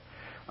said.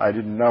 I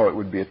didn't know it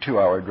would be a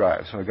 2-hour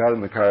drive. So I got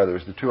in the car. There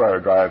was the 2-hour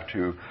drive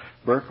to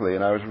Berkeley,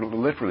 and I was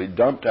literally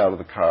dumped out of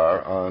the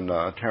car on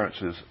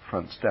Terence's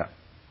front step.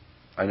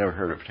 I never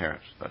heard of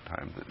Terence at that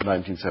time,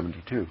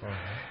 1972.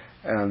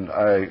 And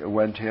I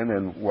went in,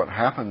 and what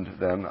happened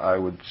then, I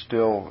would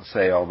still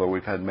say, although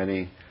we've had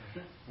many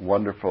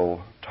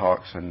wonderful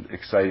talks and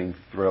exciting,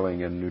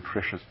 thrilling, and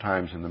nutritious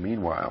times in the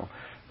meanwhile,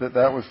 that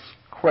was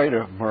quite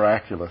a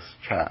miraculous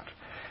chat.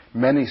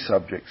 Many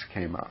subjects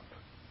came up,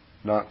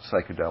 not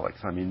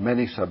psychedelics. I mean,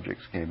 many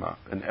subjects came up,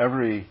 and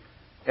every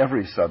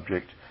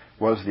subject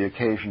was the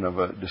occasion of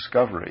a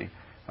discovery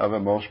of a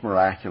most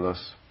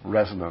miraculous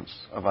resonance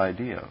of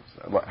ideas.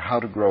 How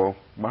to grow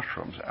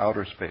mushrooms,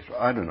 outer space,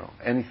 I don't know,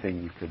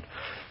 anything you could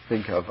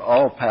think of,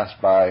 all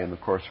passed by in the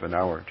course of an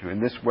hour or two.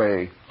 In this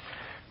way,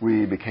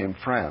 we became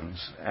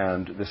friends,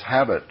 and this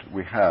habit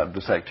we had,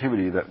 this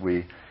activity that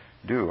we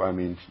do, I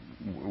mean,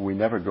 we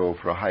never go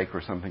for a hike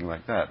or something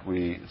like that.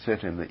 We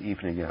sit in the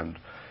evening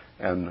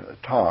and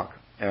talk,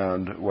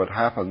 and what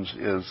happens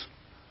is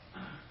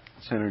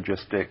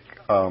synergistic,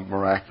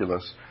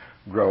 miraculous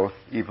growth,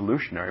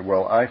 evolutionary.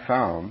 Well,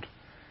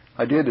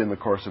 I did in the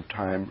course of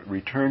time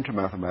return to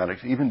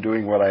mathematics, even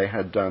doing what I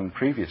had done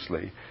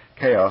previously,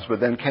 chaos, but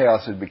then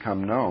chaos had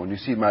become known. You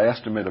see, my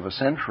estimate of a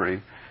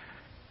century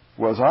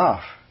was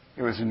off.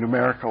 It was a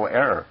numerical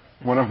error,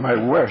 one of my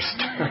worst,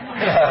 one of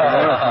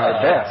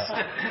my best,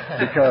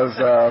 because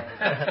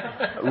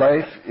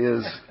life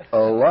is a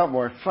lot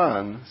more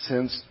fun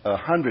since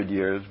 100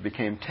 years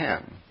became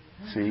 10.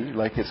 See,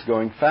 like it's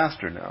going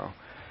faster now.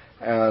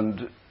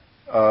 And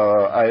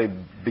I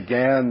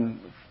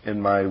began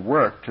in my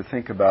work to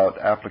think about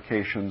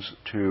applications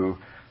to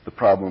the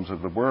problems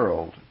of the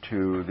world,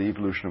 to the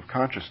evolution of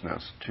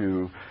consciousness,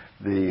 to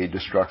the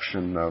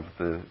destruction of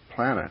the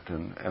planet,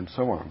 and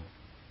so on.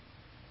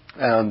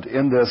 And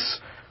in this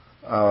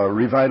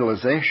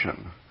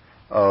revitalization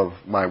of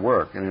my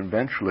work, and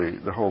eventually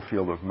the whole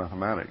field of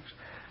mathematics,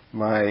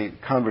 my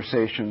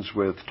conversations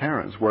with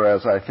Terence,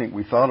 whereas I think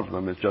we thought of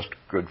them as just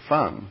good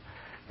fun,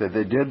 that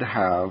they did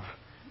have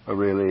a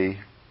really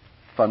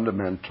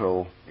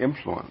fundamental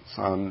influence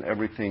on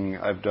everything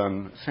I've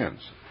done since.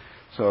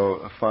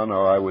 So fun,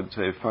 or I would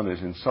say fun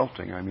is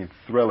insulting. I mean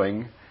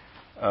thrilling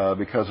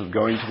because of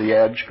going to the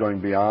edge, going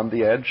beyond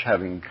the edge,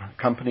 having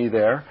company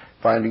there,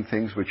 finding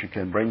things which you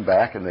can bring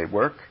back and they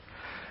work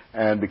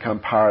and become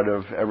part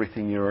of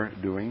everything you're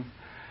doing.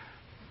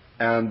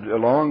 And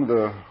along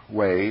the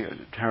way,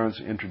 Terence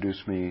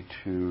introduced me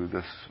to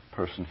this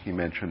person he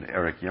mentioned,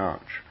 Eric Jansch,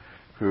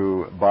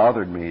 who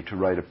bothered me to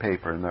write a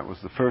paper, and that was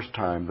the first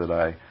time that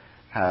I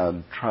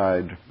had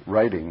tried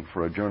writing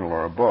for a journal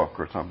or a book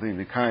or something,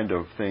 the kind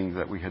of thing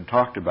that we had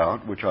talked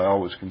about, which I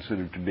always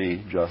considered to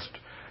be just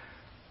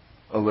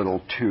a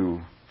little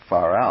too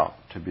far out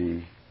to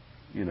be,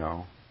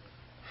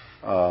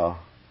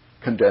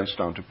 condensed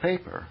onto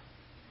paper.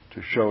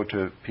 to show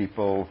to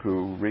people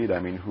who read. I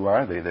mean, who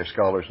are they? They're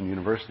scholars in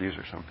universities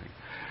or something.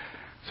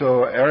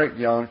 So Eric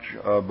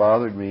Jantsch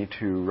bothered me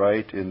to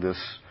write in this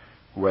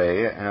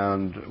way,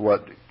 and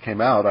what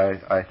came out,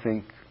 I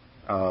think,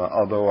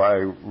 although I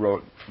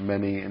wrote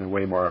many in a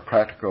way more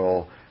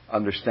practical,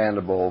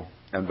 understandable,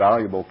 and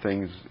valuable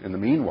things in the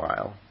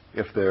meanwhile,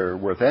 if they're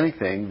worth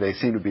anything, they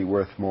seem to be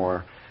worth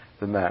more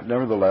than that.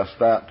 Nevertheless,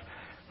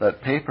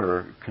 that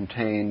paper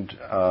contained,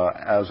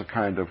 as a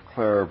kind of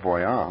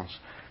clairvoyance,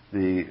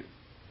 the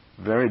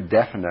very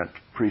definite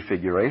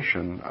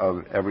prefiguration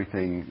of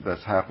everything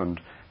that's happened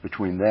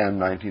between then,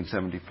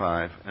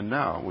 1975, and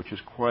now, which is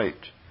quite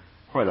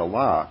a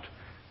lot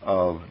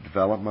of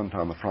development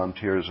on the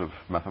frontiers of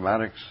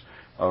mathematics,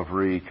 of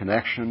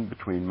reconnection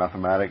between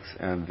mathematics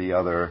and the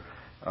other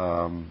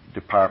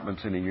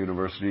departments in a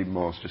university,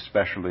 most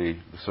especially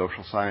the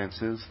social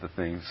sciences, the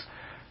things,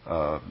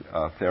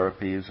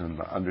 therapies and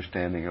the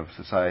understanding of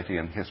society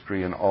and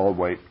history, and all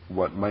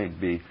what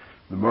might be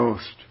the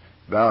most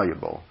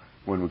valuable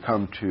when we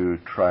come to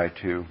try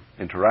to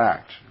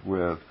interact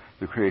with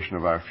the creation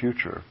of our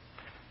future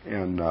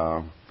in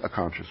a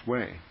conscious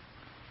way.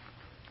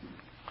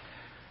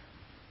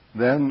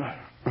 Then,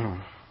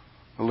 a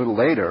little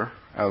later,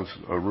 as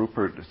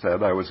Rupert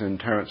said, I was in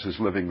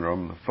Terence's living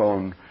room. The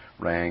phone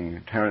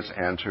rang. Terence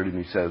answered, and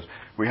he says,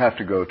 "We have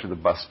to go to the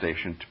bus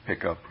station to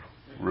pick up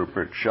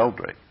Rupert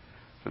Sheldrake."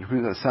 I said,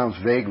 "Who's that? Sounds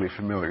vaguely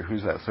familiar.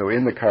 Who's that?" So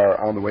in the car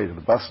on the way to the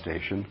bus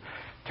station,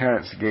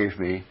 Terence gave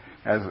me,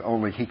 as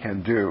only he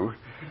can do,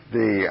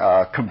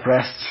 the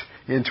compressed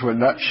into a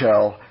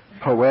nutshell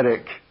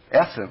poetic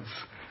essence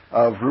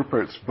of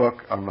Rupert's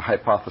book on the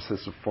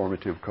hypothesis of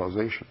formative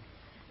causation.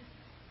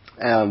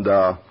 And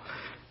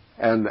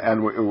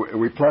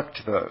we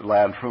plucked the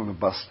lad from the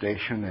bus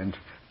station and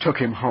took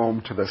him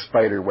home to the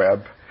spider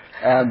web.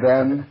 And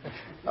then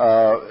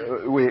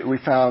we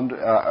found,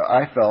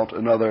 I felt,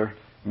 another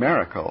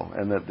miracle,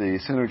 and that the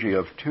synergy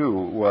of two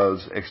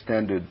was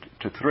extended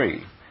to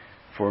three.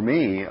 For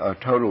me, a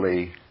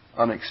totally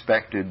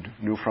unexpected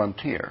new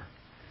frontier.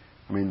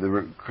 I mean,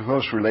 the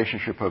close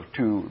relationship of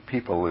two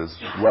people is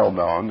well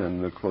known,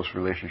 and the close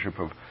relationship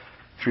of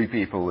three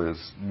people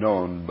is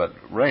known but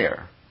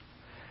rare.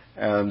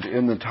 And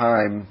in the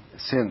time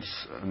since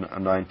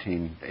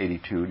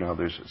 1982, now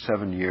there's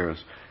 7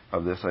 years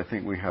of this, I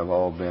think we have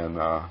all been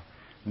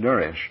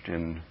nourished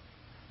in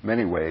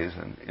many ways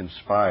and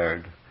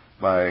inspired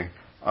by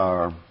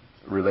our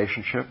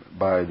relationship,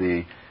 by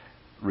the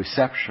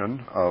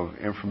reception of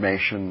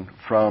information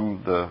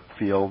from the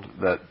field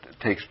that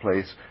takes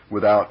place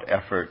without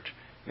effort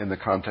in the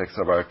context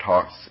of our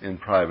talks in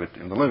private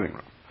in the living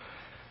room.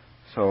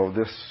 So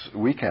this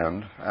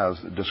weekend, as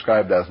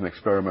described as an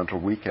experimental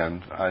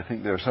weekend, I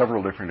think there are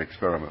several different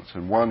experiments.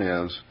 And one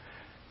is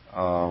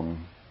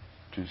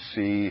to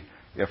see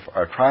if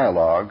our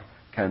trialogue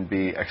can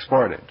be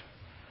exported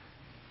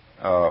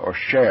or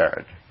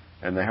shared.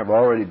 And there have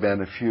already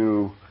been a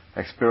few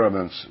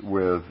experiments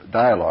with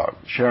dialogue,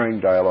 sharing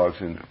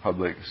dialogues in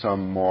public,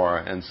 some more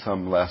and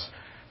some less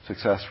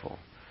successful.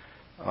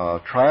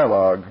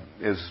 Trialogue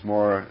is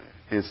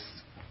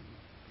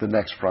the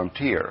next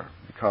frontier,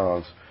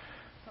 because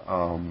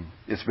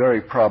it's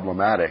very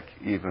problematic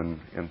even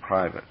in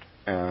private.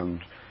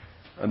 And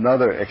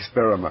another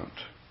experiment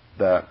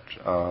that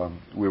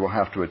we will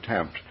have to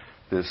attempt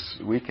this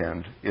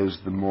weekend is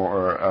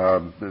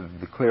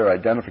the clear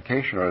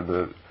identification, or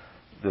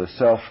the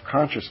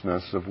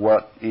self-consciousness of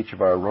what each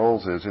of our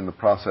roles is in the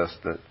process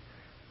that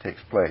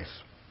takes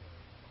place.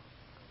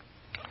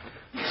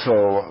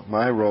 So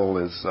my role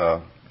is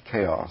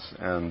chaos,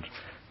 and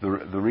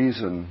the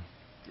reason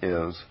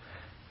is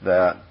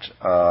that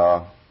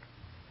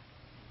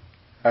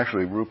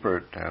actually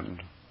Rupert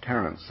and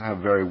Terence have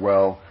very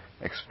well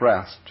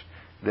expressed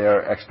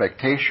their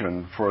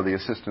expectation for the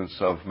assistance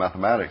of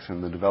mathematics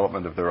in the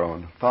development of their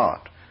own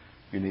thought.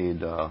 You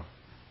need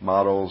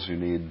models, you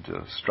need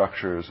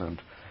structures,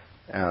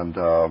 and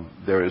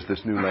there is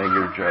this new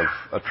language of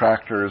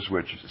attractors,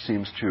 which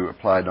seems to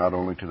apply not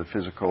only to the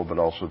physical but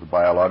also the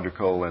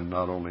biological, and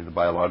not only the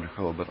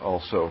biological but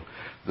also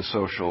the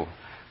social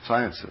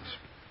sciences.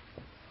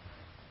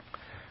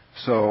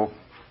 So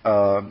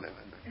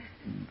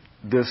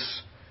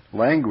this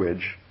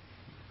language,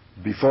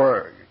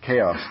 before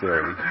chaos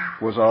theory,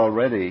 was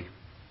already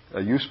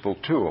a useful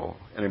tool,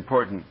 an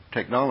important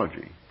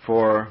technology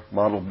for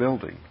model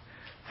building,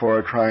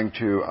 for trying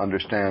to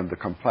understand the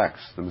complex,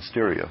 the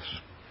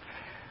mysterious.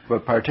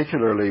 But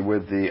particularly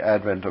with the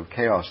advent of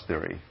chaos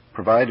theory,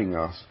 providing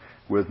us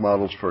with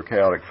models for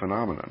chaotic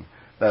phenomenon,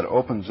 that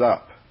opens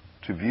up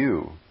to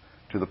view,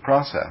 to the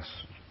process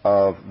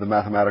of the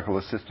mathematical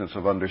assistance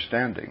of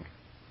understanding,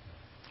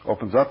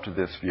 opens up to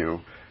this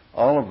view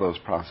all of those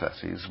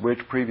processes which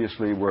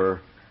previously were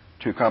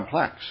too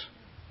complex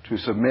to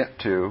submit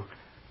to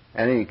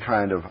any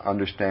kind of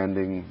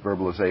understanding,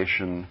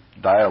 verbalization,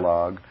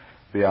 dialogue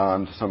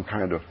beyond some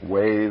kind of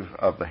wave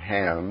of the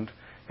hand,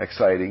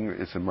 exciting.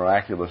 It's a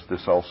miraculous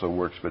this also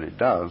works, but it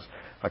does,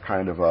 a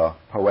kind of a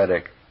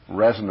poetic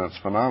resonance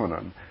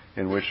phenomenon.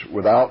 in which,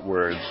 without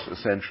words,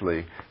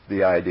 essentially,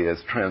 the idea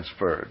is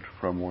transferred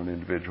from one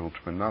individual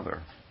to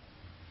another.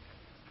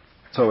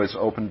 So it's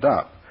opened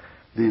up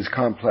these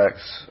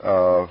complex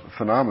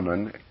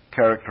phenomenon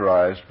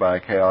characterized by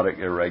chaotic,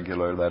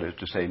 irregular, that is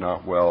to say,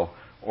 not well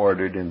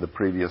ordered in the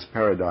previous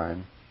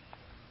paradigm,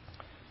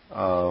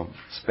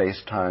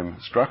 space-time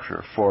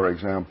structure. For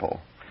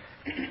example,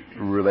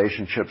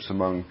 relationships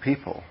among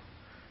people,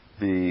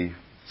 the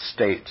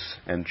states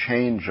and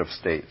change of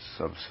states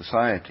of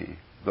society,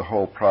 the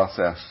whole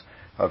process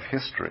of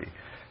history,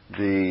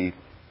 the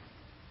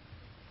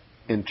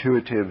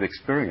intuitive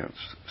experience,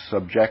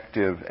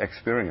 subjective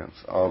experience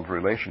of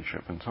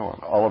relationship, and so on.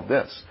 All of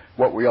this,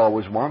 what we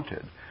always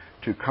wanted,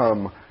 to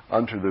come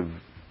under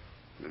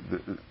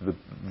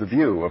the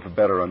view of a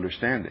better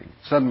understanding,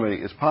 suddenly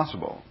is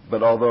possible.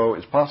 But although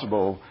it's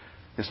possible,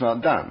 it's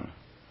not done.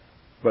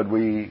 But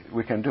we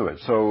can do it.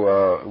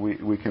 So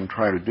we can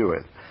try to do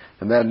it.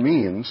 And that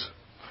means,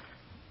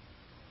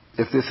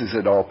 if this is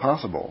at all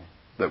possible,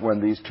 that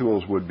when these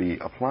tools would be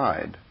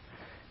applied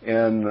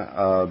in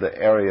the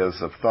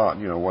areas of thought,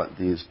 what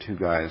these two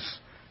guys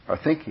are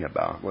thinking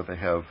about, what they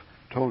have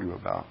told you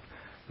about,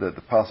 that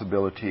the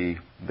possibility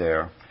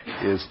there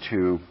is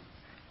to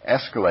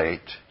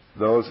escalate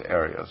those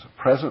areas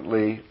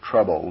presently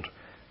troubled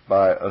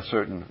by a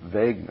certain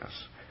vagueness,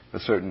 a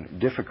certain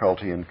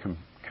difficulty in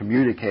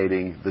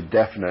communicating the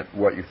definite,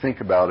 what you think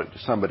about it, to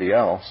somebody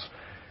else,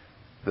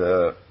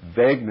 the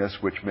vagueness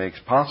which makes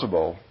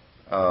possible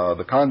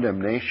the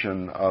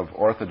condemnation of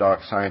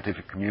orthodox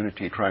scientific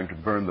community trying to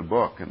burn the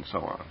book and so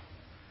on,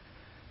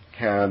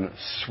 can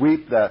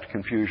sweep that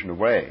confusion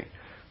away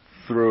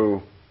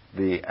through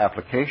the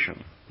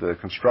application, the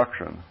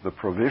construction, the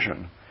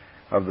provision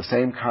of the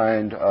same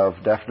kind of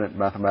definite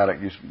mathematic,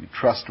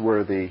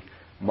 trustworthy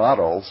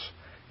models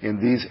in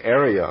these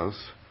areas: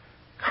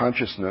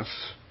 consciousness,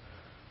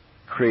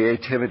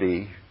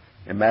 creativity,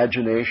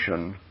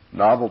 imagination,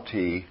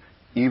 novelty,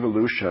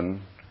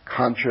 evolution,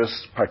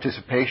 conscious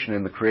participation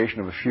in the creation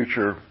of a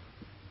future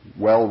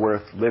well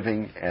worth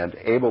living and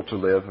able to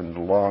live on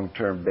a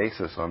long-term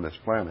basis on this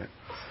planet.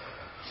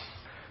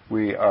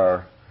 We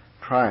are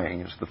trying,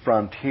 it's the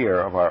frontier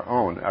of our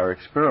own. Our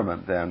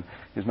experiment, then,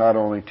 is not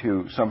only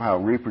to somehow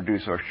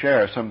reproduce or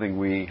share something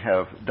we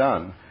have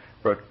done,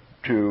 but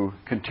to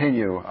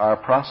continue our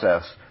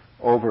process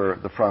over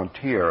the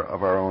frontier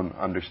of our own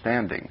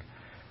understanding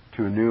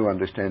to a new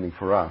understanding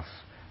for us,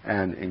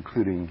 and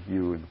including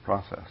you in the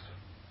process.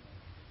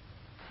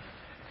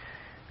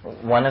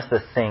 One of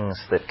the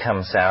things that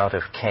comes out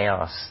of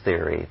chaos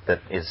theory that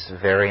is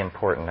very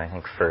important, I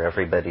think, for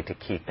everybody to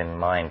keep in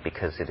mind,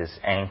 because it is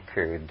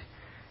anchored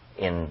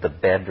in the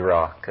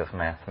bedrock of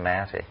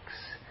mathematics,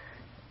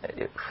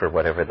 for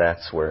whatever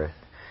that's worth,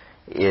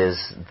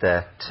 is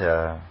that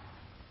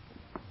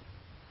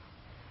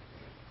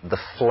the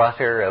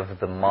flutter of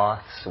the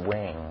moth's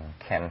wing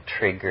can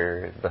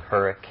trigger the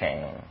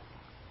hurricane.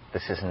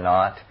 This is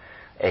not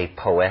a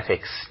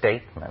poetic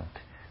statement.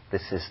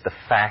 This is the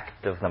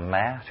fact of the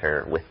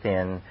matter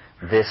within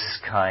this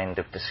kind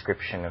of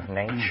description of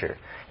nature.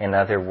 In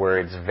other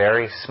words,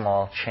 very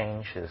small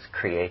changes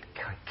create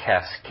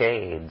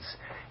cascades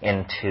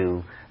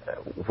into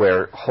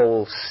where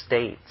whole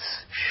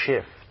states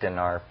shift and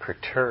are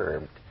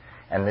perturbed.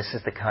 And this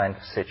is the kind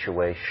of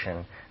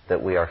situation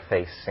that we are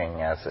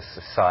facing as a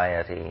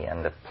society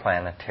and a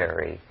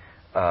planetary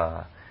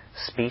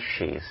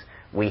species.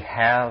 We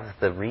have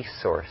the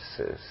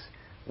resources.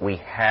 We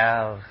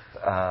have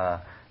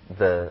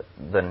the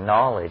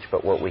knowledge,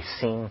 but what we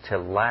seem to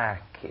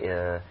lack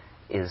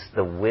is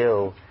the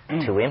will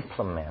to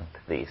implement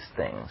these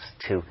things,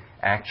 to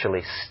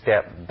actually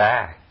step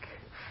back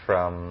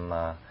from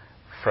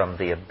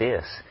the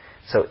abyss.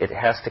 So it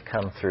has to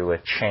come through a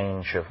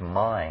change of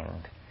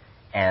mind.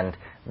 And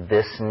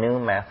this new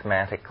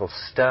mathematical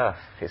stuff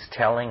is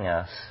telling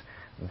us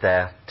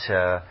that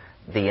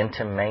the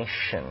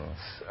intimations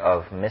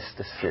of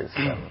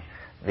mysticism,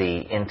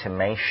 the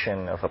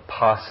intimation of a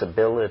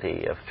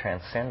possibility of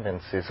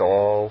transcendence is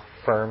all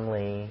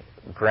firmly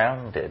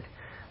grounded.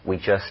 We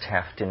just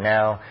have to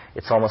now,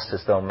 it's almost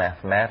as though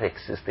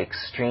mathematics is the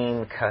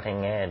extreme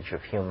cutting edge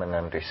of human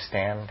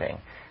understanding.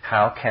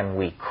 How can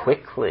we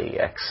quickly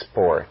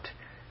export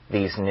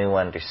these new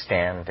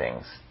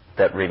understandings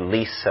that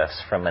release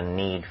us from a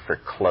need for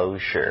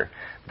closure,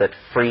 that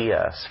free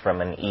us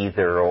from an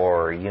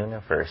either-or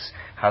universe?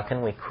 How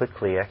can we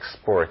quickly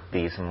export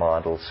these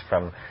models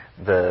from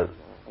the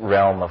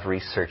realm of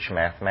research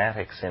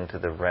mathematics into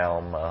the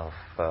realm of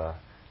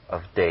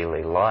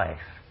daily life?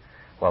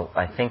 Well,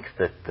 I think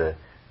that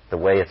the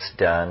way it's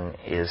done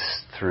is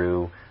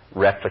through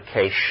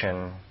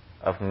replication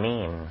of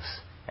memes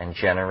and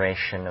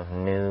generation of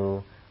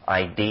new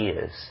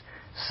ideas.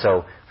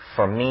 So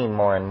for me,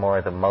 more and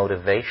more, the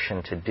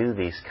motivation to do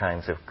these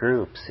kinds of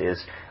groups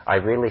is I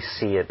really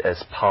see it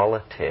as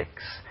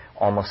politics,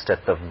 almost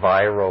at the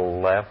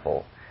viral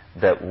level,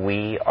 that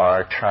we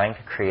are trying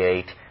to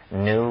create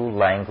new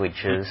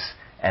languages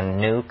and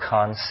new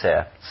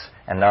concepts,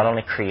 and not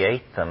only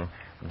create them,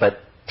 but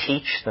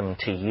teach them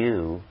to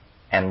you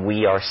and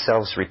we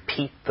ourselves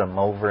repeat them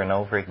over and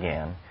over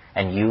again,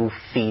 and you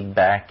feed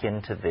back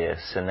into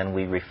this, and then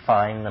we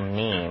refine the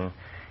meme,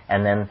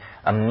 and then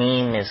a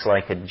meme is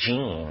like a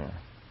gene.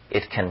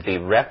 It can be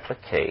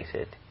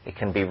replicated. It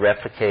can be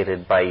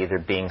replicated by either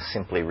being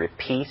simply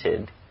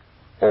repeated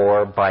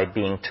or by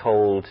being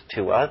told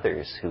to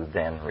others who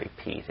then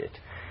repeat it.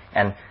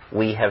 And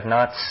we have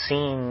not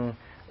seen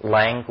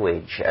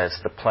language as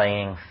the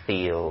playing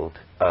field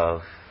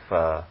of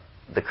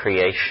the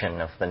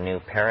creation of the new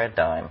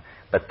paradigm,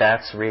 but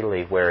that's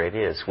really where it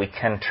is. We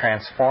can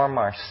transform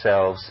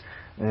ourselves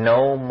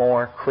no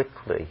more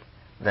quickly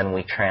than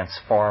we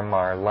transform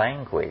our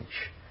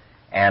language.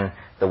 And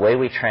the way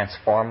we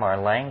transform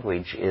our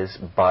language is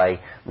by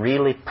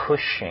really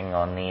pushing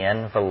on the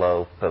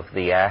envelope of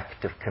the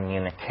act of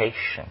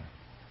communication.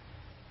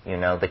 You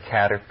know, the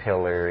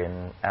caterpillar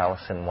in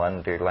Alice in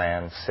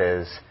Wonderland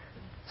says,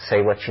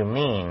 "Say what you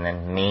mean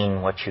and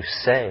mean what you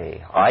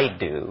say. I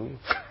do."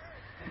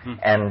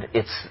 And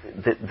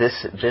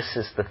this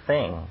is the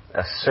thing,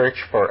 a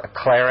search for a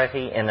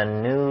clarity in a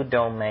new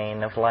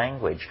domain of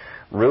language.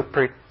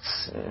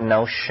 Rupert's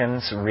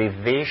notions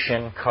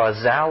revision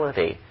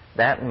causality.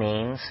 That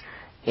means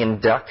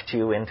induct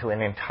you into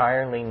an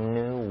entirely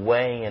new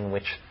way in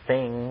which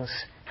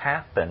things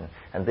happen.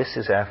 And this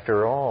is,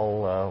 after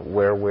all,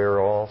 where we're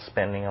all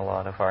spending a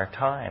lot of our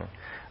time.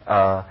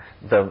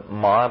 The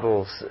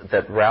models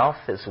that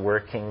Ralph is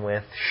working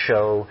with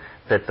show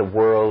that the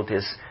world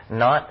is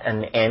not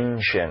an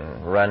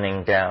engine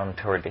running down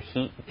toward a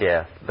heat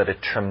death, but a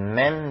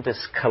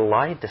tremendous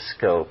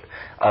kaleidoscope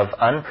of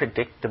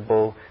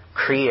unpredictable,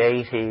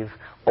 creative,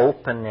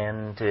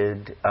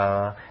 open-ended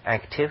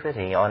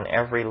activity on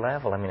every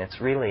level. I mean, it's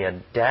really a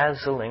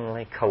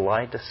dazzlingly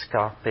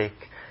kaleidoscopic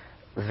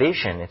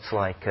vision. It's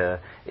like a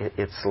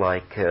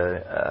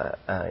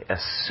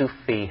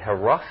Sufi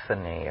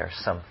hierophany or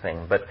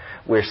something, but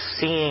we're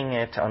seeing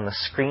it on the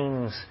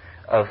screens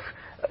of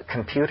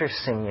computer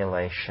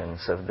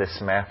simulations of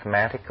this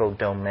mathematical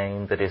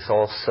domain that is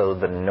also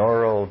the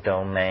neural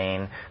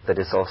domain, that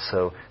is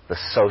also the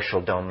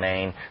social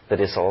domain, that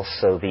is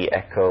also the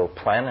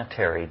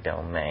ecoplanetary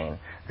domain.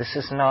 This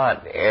is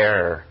not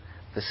air.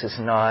 This is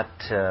not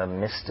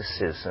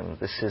mysticism.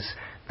 This is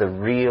the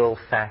real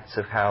facts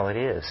of how it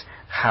is,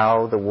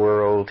 how the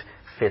world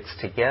fits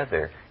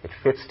together. It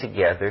fits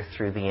together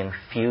through the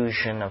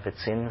infusion of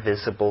its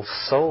invisible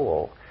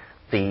soul,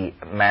 the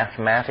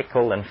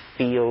mathematical and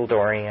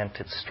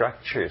field-oriented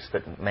structures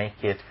that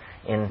make it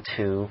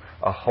into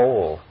a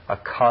whole, a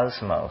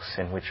cosmos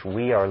in which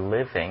we are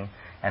living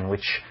and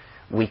which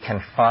we can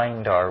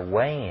find our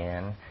way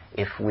in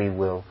if we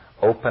will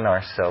open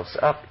ourselves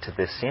up to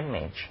this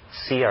image,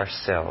 see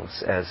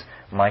ourselves as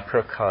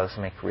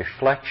microcosmic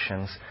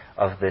reflections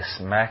of this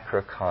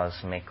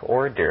macrocosmic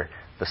order,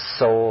 the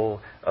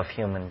soul of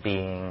human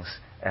beings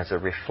as a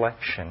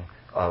reflection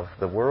of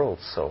the world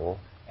soul,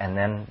 and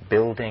then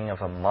building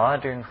of a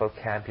modern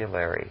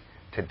vocabulary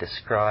to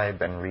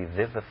describe and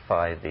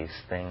revivify these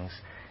things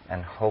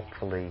and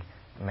hopefully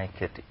make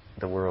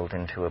the world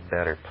into a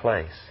better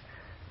place.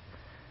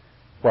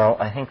 Well,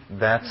 I think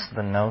that's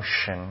the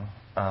notion.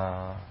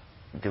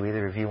 Do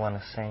either of you want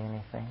to say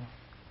anything?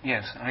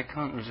 Yes, I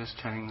can't resist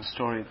telling the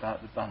story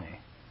about the bunny.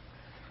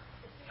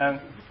 I'm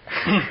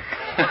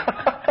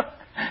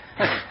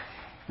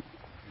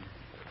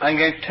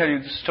going to tell you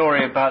the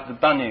story about the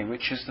bunny,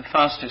 which is the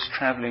fastest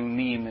travelling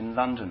meme in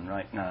London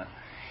right now.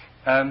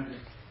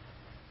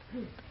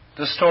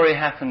 The story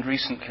happened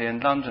recently in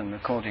London,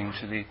 according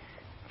to the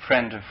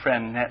Friend of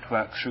Friend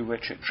network through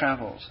which it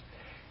travels.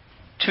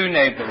 Two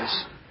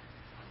neighbours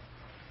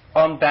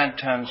on bad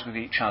terms with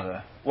each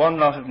other. One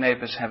lot of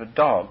neighbours have a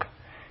dog.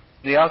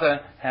 The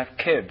other have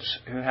kids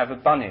who have a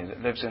bunny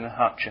that lives in a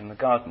hutch in the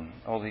garden,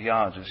 or the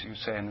yard, as you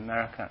say in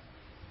America.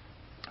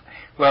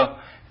 Well,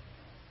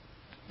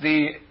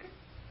 the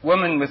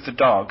woman with the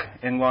dog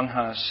in one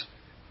house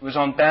was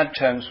on bad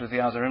terms with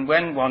the other, and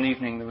when one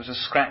evening there was a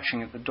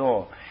scratching at the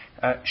door,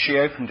 she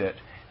opened it,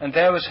 and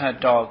there was her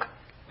dog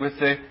with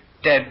the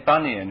dead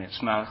bunny in its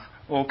mouth,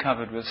 all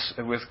covered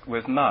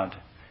with mud.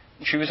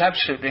 She was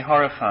absolutely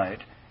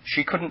horrified.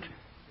 She couldn't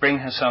bring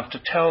herself to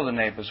tell the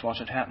neighbours what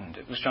had happened.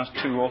 It was just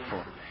too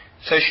awful.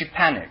 So she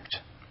panicked.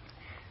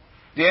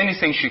 The only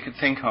thing she could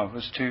think of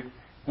was to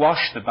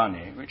wash the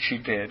bunny, which she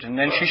did, and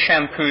then she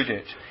shampooed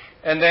it.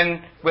 And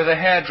then with a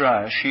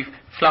hairdryer she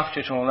fluffed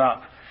it all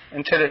up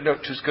until it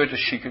looked as good as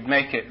she could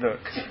make it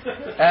look.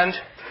 And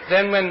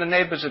then when the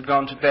neighbours had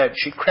gone to bed,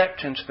 she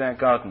crept into their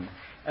garden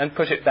and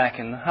put it back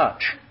in the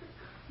hutch.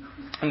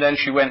 And then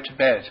she went to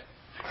bed.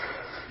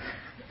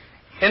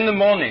 In the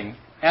morning,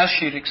 as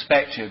she'd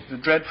expected, the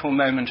dreadful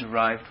moment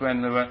arrived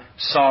when there were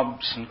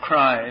sobs and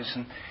cries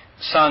and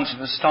sounds of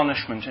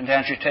astonishment and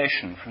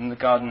agitation from the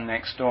garden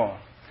next door.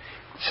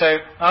 So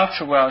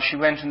after a while she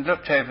went and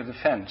looked over the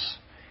fence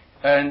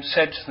and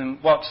said to them,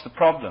 "What's the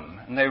problem?"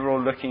 And they were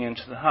all looking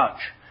into the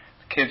hutch.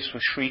 The kids were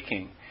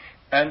shrieking.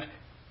 And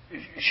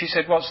she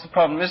said, "What's the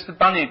problem? Is the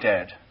bunny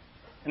dead?"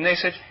 And they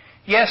said,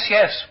 Yes,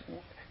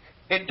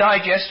 It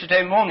died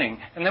yesterday morning,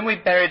 and then we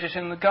buried it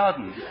in the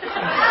garden.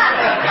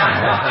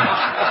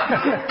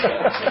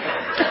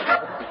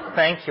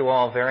 Thank you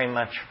all very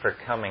much for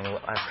coming.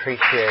 I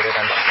appreciate it.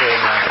 I'm sure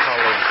my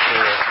colleagues do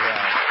as well.